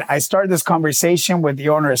 And then I started this conversation with the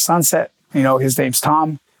owner of Sunset. His name's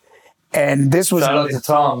Tom. And this was... Shout out to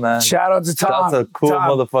Tom, man. Shout out to Tom. That's a cool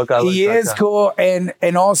motherfucker. He is cool. And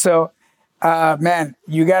also, man,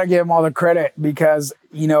 you got to give him all the credit because,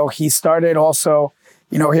 he started also,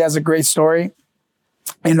 he has a great story.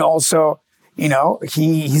 And also,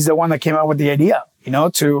 he's the one that came up with the idea,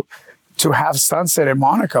 to have Sunset in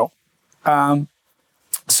Monaco.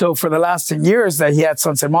 So for the last 10 years that he had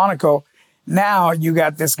Sunset Monaco, now you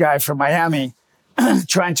got this guy from Miami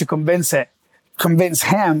trying to convince him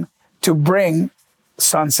to bring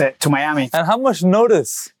Sunset to Miami. And how much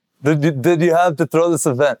notice did you have to throw this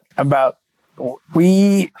event?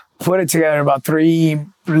 We put it together about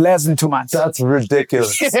less than 2 months. That's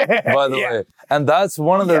ridiculous, by the way. And that's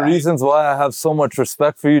one of the reasons why I have so much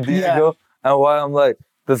respect for you, Diego, and why I'm like,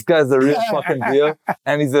 this guy's the real fucking deal,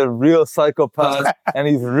 and he's a real psychopath, and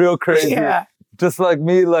he's real crazy. Yeah. Just like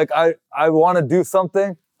me, like I want to do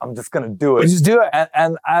something, I'm just going to do it. Just do it.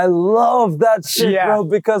 And I love that shit, bro,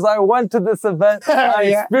 because I went to this event,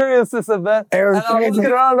 I experienced this event, and I'm looking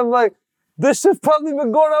around, I'm like, this shit's probably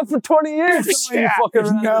been going on for 20 years. You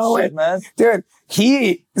fucking know it, man. Dude,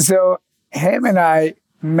 him and I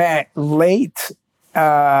met late.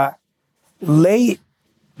 No,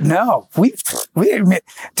 we met.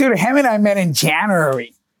 Dude, him and I met in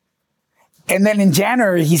January. And then in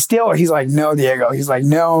January, he's like, no, Diego. He's like,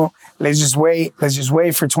 no, let's just wait for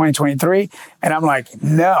 2023. And I'm like,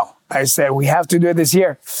 no. I said, we have to do it this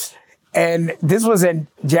year. And this was in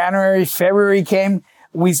January. February came.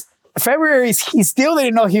 February, he still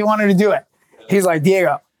didn't know he wanted to do it. He's like,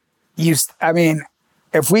 Diego,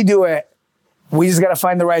 if we do it, we just got to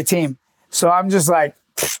find the right team. So I'm just like,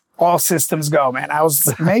 all systems go, man. I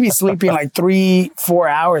was maybe sleeping like 3-4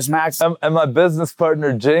 hours max. And my business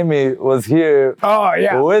partner, Jamie, was here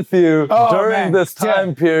with you during this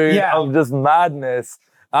time period of just madness.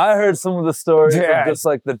 I heard some of the stories of just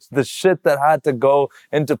like the shit that had to go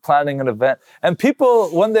into planning an event. And people,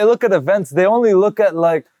 when they look at events, they only look at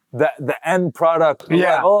like the end product.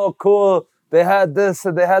 Yeah. Like, oh, cool. They had this,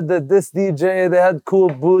 they had this DJ, they had cool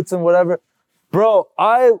boots and whatever. Bro,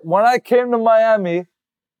 when I came to Miami,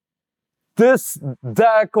 this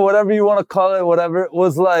deck, or whatever you want to call it, whatever,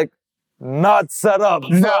 was like not set up.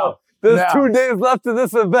 No. There's 2 days left to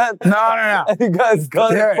this event. No. And you guys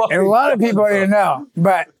got it. And a lot of people didn't know.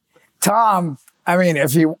 But Tom, I mean,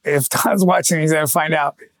 if Tom's watching, he's going to find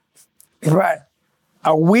out. But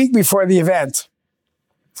a week before the event,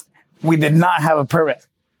 we did not have a permit.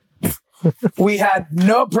 We had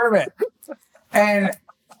no permit. And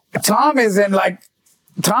Tom is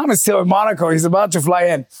still in Monaco. He's about to fly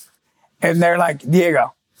in. And they're like,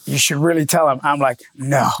 Diego, you should really tell him. I'm like,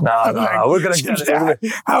 no. No, we're going to get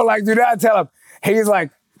it. I'm like, do not tell him. He's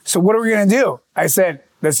like, so what are we going to do? I said,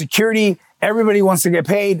 the security, everybody wants to get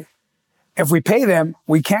paid. If we pay them,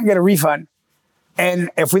 we can't get a refund.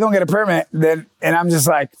 And if we don't get a permit, then, and I'm just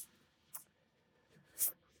like,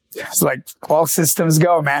 it's like all systems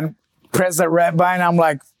go, man. Press that red button. I'm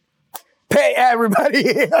like, pay everybody.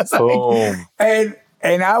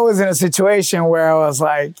 And I was in a situation where I was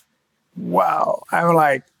like, wow. I'm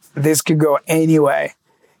like, this could go anyway,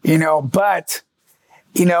 but,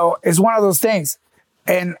 it's one of those things.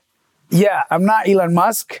 And yeah, I'm not Elon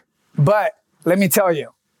Musk, but let me tell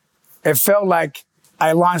you, it felt like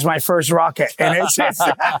I launched my first rocket, and it's just,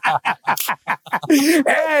 and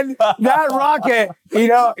that rocket, you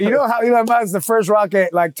know how Elon Musk, the first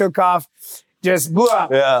rocket like took off, just blew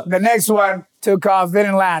up. Yeah. The next one took off,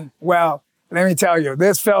 didn't land. Well, let me tell you,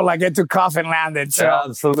 this felt like it took off and landed. So yeah,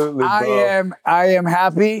 absolutely, bro. I am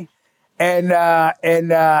happy, and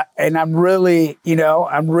I'm really,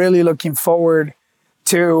 I'm really looking forward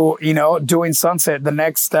to, doing Sunset the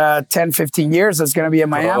next 10, 15 years. That's going to be in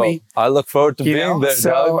Miami. I look forward to being there,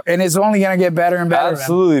 dog. And it's only going to get better and better.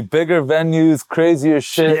 Absolutely. Bigger venues, crazier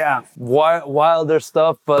shit, wilder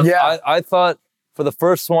stuff. But I thought for the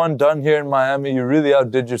first one done here in Miami, you really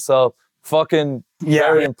outdid yourself. Fucking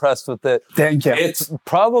very impressed with it. Thank you. It's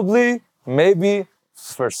probably, maybe,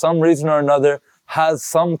 for some reason or another, has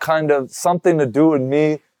some kind of something to do with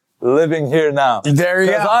me living here now. There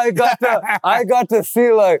you go. I got to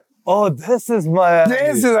see like, oh, this is Miami.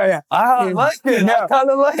 I like it. I kind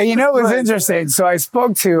of like it. And it was interesting. So I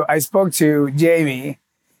spoke to Jamie,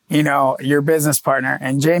 your business partner,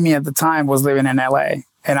 and Jamie at the time was living in LA.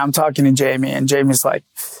 And I'm talking to Jamie, and Jamie's like,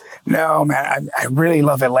 no, man, I really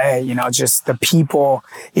love LA. Just the people,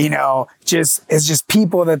 it's just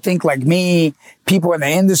people that think like me, people in the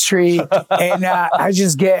industry. And I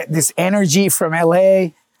just get this energy from LA.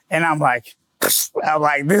 And I'm like,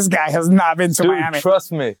 this guy has not been to Miami.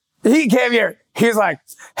 Trust me. He came here. He's like,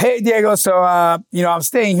 hey, Diego, so, I'm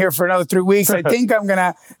staying here for another 3 weeks. I think I'm going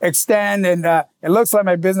to extend. And it looks like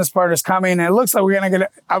my business partner's coming. And it looks like we're going to get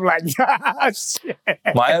it. I'm like, shit.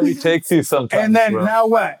 Miami takes you sometimes. And then, bro. Now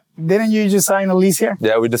what? Didn't you just sign a lease here?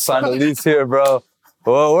 Yeah, we just signed a lease here, bro.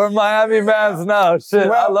 Well, we're Miami Mans now. Shit,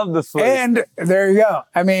 I love this place. And there you go.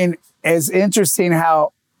 I mean, it's interesting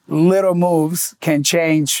how little moves can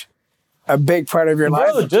change a big part of your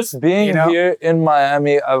life. Bro, just being here in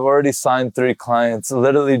Miami, I've already signed 3 clients.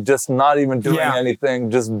 Literally just not even doing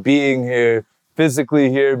anything, just being here, physically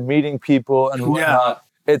here, meeting people and whatnot.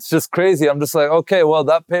 It's just crazy. I'm just like, okay, well,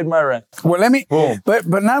 that paid my rent. Well,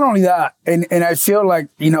 but not only that, and I feel like,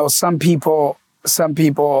 some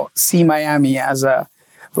people see Miami as a,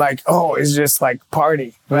 like, oh, it's just like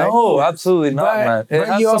party. Right? No, absolutely not, man. It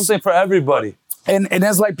has something for everybody. And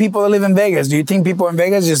it's like people that live in Vegas. Do you think people in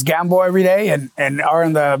Vegas just gamble every day and are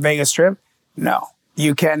on the Vegas Strip? No.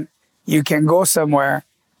 You can go somewhere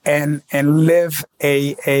and live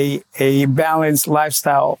a balanced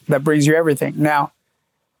lifestyle that brings you everything. Now,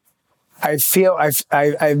 I feel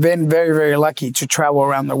I've been very, very lucky to travel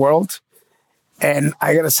around the world. And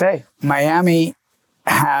I gotta say, Miami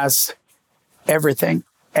has everything.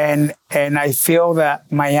 And I feel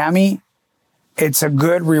that Miami, it's a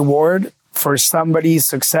good reward for somebody's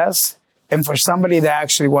success and for somebody that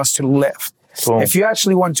actually wants to live. Boom. If you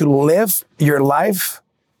actually want to live your life,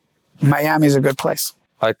 Miami is a good place.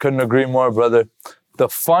 I couldn't agree more, brother. The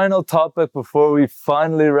final topic before we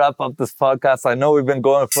finally wrap up this podcast. I know we've been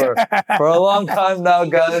going for a long time now,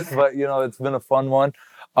 guys, but it's been a fun one.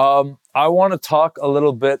 I want to talk a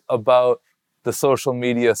little bit about the social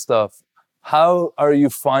media stuff. How are you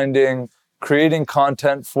finding creating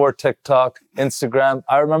content for TikTok, Instagram.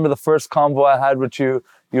 I remember the first convo I had with you.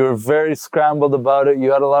 You were very scrambled about it.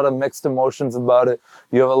 You had a lot of mixed emotions about it.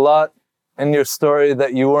 You have a lot in your story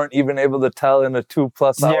that you weren't even able to tell in a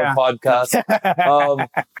 2+ hour podcast.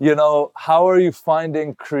 You know, how are you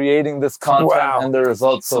finding creating this content and the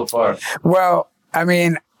results so far? Well, I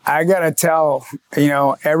mean, I gotta tell, you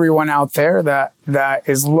know, everyone out there that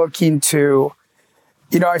is looking to,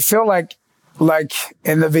 you know, I feel like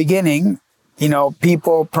in the beginning, you know,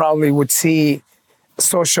 people probably would see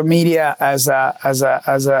social media as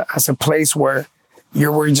a place where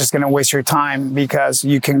you're just going to waste your time, because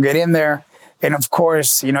you can get in there, and of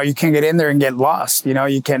course, you know, you can get in there and get lost. You know,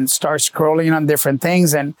 you can start scrolling on different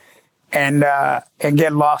things and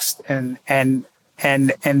get lost in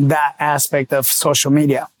that aspect of social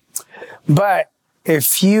media. But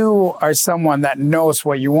if you are someone that knows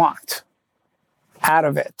what you want out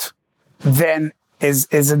of it, then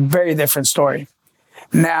is a very different story.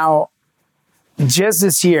 Now, just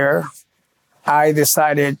this year, I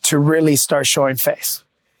decided to really start showing face.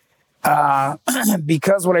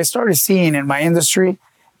 Because what I started seeing in my industry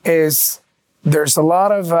is there's a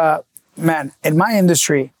lot of, in my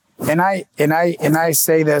industry, and I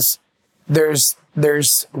say this,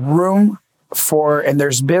 there's room for, and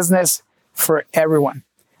there's business for everyone.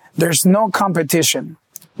 There's no competition,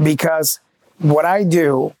 because what I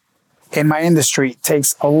do in my industry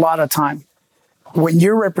takes a lot of time. When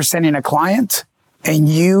you're representing a client and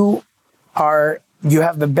you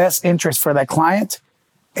have the best interest for that client,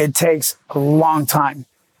 it takes a long time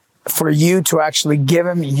for you to actually give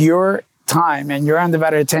them your time and your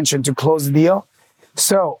undivided attention to close the deal.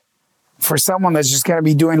 So for someone that's just going to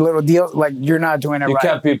be doing little deals, like, you're not doing it right. You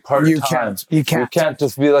can't be part-time. You can't. You can't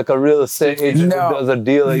just be like a real estate agent who does a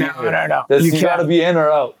deal a year. No. You got to be in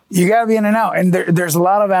or out. You got to be in and out. And there's a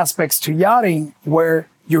lot of aspects to yachting where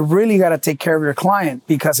you really got to take care of your client,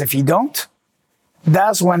 because if you don't,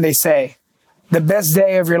 that's when they say the best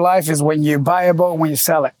day of your life is when you buy a boat, when you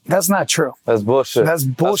sell it. That's not true. That's bullshit. That's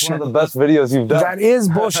bullshit. That's one of the best videos you've done. That is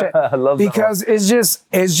bullshit. I love that. Because it's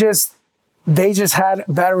just, they just had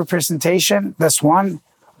bad representation. That's one.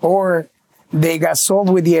 Or they got sold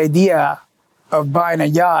with the idea of buying a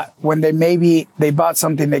yacht when they bought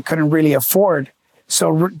something they couldn't really afford.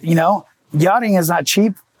 So, you know, yachting is not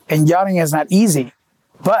cheap and yachting is not easy.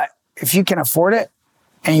 But if you can afford it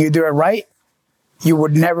and you do it right, you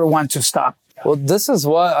would never want to stop. Well, this is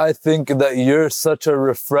why I think that you're such a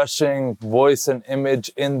refreshing voice and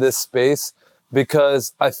image in this space,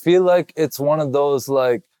 because I feel like it's one of those,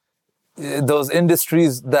 like, those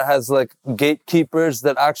industries that has like gatekeepers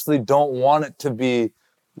that actually don't want it to be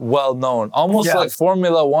well known. Almost like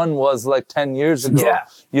Formula One was like 10 years ago,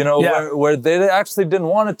 you know, where they actually didn't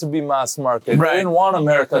want it to be mass market. Right. They didn't want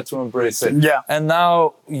America to embrace it. Yeah. And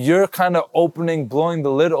now you're kind of blowing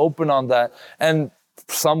the lid open on that. And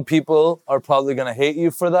some people are probably going to hate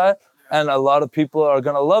you for that. And a lot of people are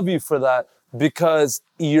going to love you for that, because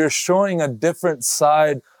you're showing a different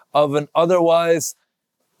side of an otherwise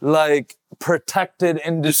like protected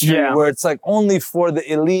industry where it's like only for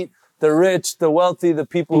the elite, the rich, the wealthy, the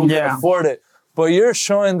people who can afford it. But you're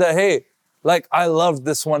showing that, hey, like, I loved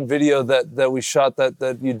this one video that we shot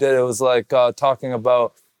that you did. It was like talking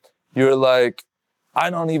about, you're like, I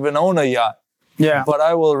don't even own a yacht. Yeah. But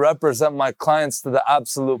I will represent my clients to the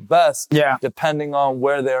absolute best, depending on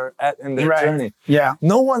where they're at in their journey. Yeah.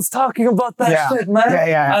 No one's talking about that shit, man.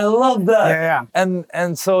 I love that.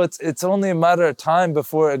 And so it's only a matter of time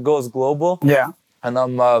before it goes global. Yeah. And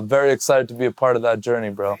I'm very excited to be a part of that journey,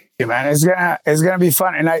 bro. Yeah, man, it's gonna be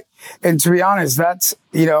fun. And to be honest, that's,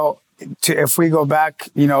 you know, if we go back,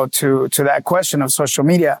 you know, to that question of social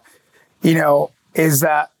media, you know, is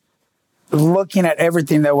that looking at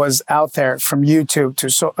everything that was out there, from YouTube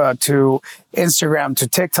to Instagram to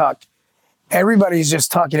TikTok, everybody's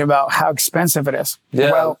just talking about how expensive it is.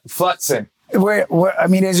 Yeah, well, flexing. I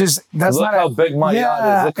mean, it's just, that's Look not how big my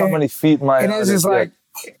yacht is. Look how many feet my yacht is. It's just like,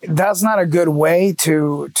 that's not a good way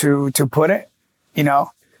to put it, you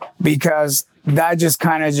know, because that just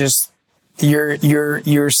kind of just,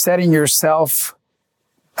 you're setting yourself,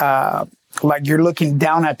 like you're looking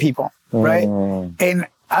down at people, right? And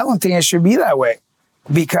I don't think it should be that way,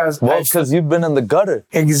 because you've been in the gutter.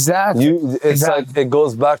 Exactly. It's like, it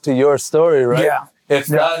goes back to your story, right? Yeah. If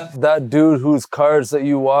that dude whose cars that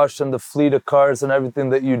you washed and the fleet of cars and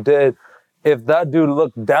everything that you did, if that dude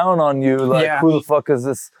looked down on you, like, who the fuck is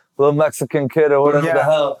this little Mexican kid or whatever the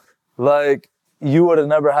hell? Like, you would have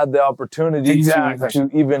never had the opportunity to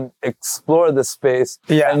even explore the space.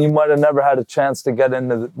 Yeah. And you might have never had a chance to get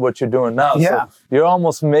into what you're doing now. Yeah. So you're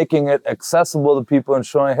almost making it accessible to people and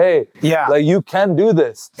showing, hey, like you can do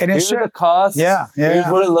this. And here's the costs. Here's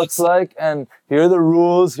what it looks like. And here are the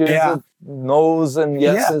rules. Here's the no's and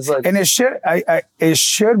yeses. Like, and it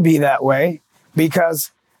should be that way,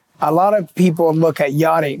 because a lot of people look at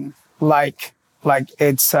yachting like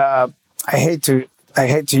it's, I hate to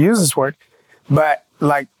use this word, but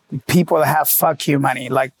like people that have fuck you money,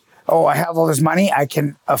 like, oh, I have all this money, I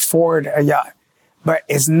can afford a yacht. But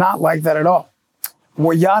it's not like that at all.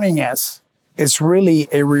 What yachting is, it's really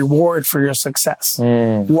a reward for your success.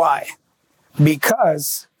 Why?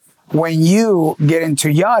 Because when you get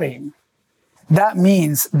into yachting, that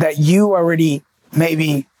means that you already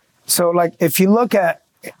maybe, so like if you look at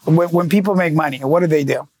when people make money, what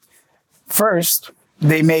do? First,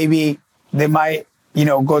 they might, you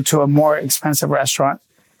know, go to a more expensive restaurant.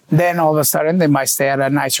 Then all of a sudden they might stay at a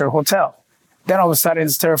nicer hotel. Then all of a sudden,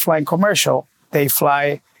 instead of flying commercial, they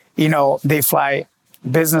fly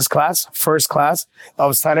business class, first class. All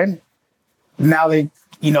of a sudden, now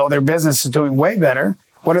their business is doing way better.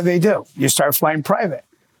 What do? You start flying private,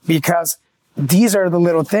 because these are the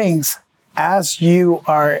little things as you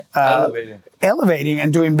are elevating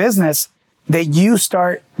and doing business that you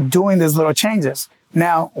start doing these little changes.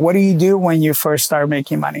 Now, what do you do when you first start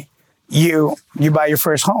making money? You buy your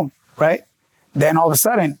first home, right? Then all of a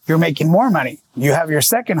sudden you're making more money. You have your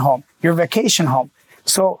second home, your vacation home.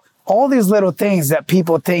 So all these little things that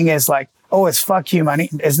people think is like, oh, it's fuck you money.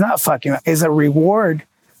 It's not fuck you money. It's a reward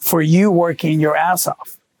for you working your ass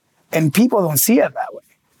off. And people don't see it that way.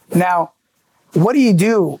 Now, what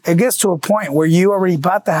do? It gets to a point where you already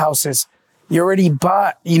bought the houses. You already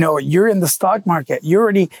bought, you're in the stock market. You're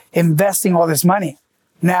already investing all this money.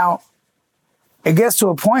 Now, it gets to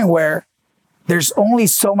a point where there's only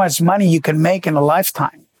so much money you can make in a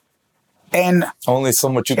lifetime. And only so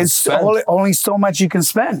much you can spend. Only so much you can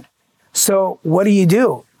spend. So what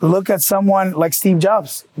do? Look at someone like Steve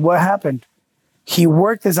Jobs. What happened? He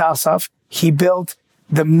worked his ass off. He built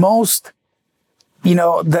the most,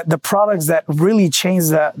 the products that really changed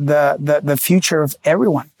the future of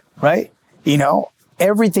everyone, right?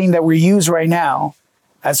 Everything that we use right now,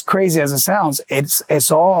 as crazy as it sounds,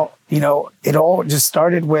 it's all, it all just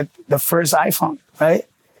started with the first iPhone, right?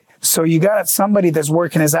 So you got somebody that's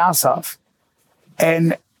working his ass off,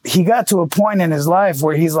 and he got to a point in his life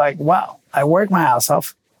where he's like, wow, I worked my ass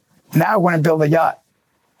off. Now I want to build a yacht.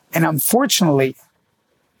 And unfortunately,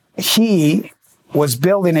 he was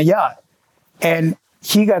building a yacht, and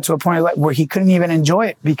he got to a point where he couldn't even enjoy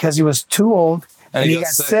it because he was too old, and he got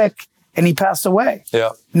sick and he passed away. Yeah.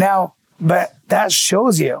 Now, but that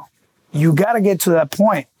shows you got to get to that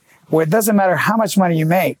point where it doesn't matter how much money you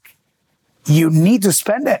make, you need to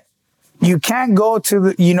spend it. You can't go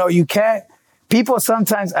to you can't, people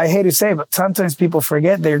sometimes, I hate to say it, but sometimes people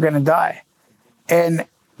forget they're going to die. And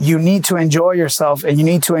you need to enjoy yourself, and you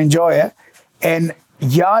need to enjoy it. And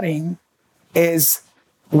yachting is,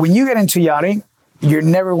 when you get into yachting, you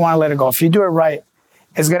never want to let it go. If you do it right,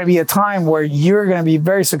 it's going to be a time where you're going to be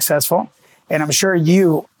very successful. And I'm sure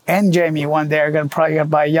you and Jamie one day are probably going to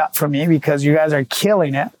buy a yacht from me, because you guys are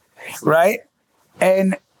killing it, right?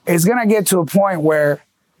 And it's going to get to a point where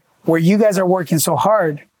you guys are working so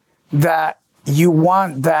hard that you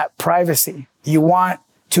want that privacy. You want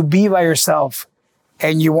to be by yourself,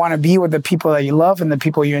 and you want to be with the people that you love and the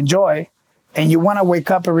people you enjoy. And you want to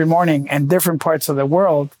wake up every morning in different parts of the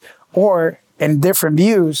world or in different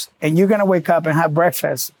views, and you're going to wake up and have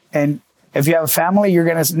breakfast. And if you have a family, you're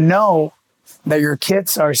going to know that your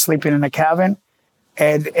kids are sleeping in a cabin.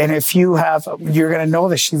 And if you're going to know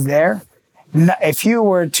that she's there. If you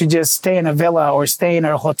were to just stay in a villa or stay in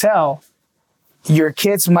a hotel, your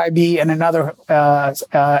kids might be in another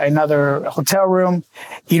hotel room.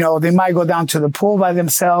 They might go down to the pool by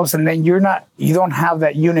themselves, and then you don't have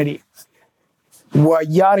that unity. What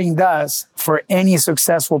yachting does for any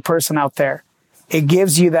successful person out there, it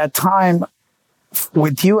gives you that time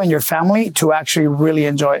with you and your family to actually really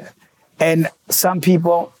enjoy it. And some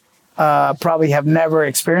people probably have never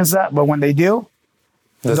experienced that, but when they do,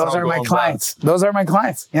 those are my clients. Those are my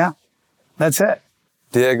clients. Yeah, that's it.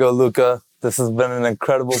 Diego, Luca, this has been an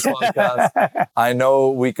incredible podcast. I know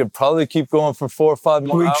we could probably keep going for 4 or 5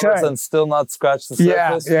 more hours and still not scratch the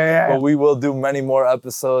surface. But we will do many more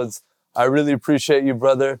episodes. I really appreciate you,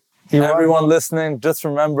 brother. Everyone listening, just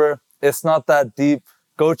remember, it's not that deep.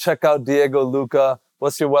 Go check out Diego Luca.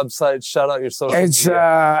 What's your website? Shout out your social media. It's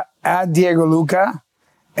at Diego Luca,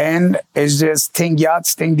 and it's just Think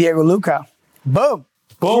Yachts, Think Diego Luca. Boom.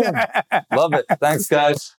 Boom. Love it. Thanks, guys.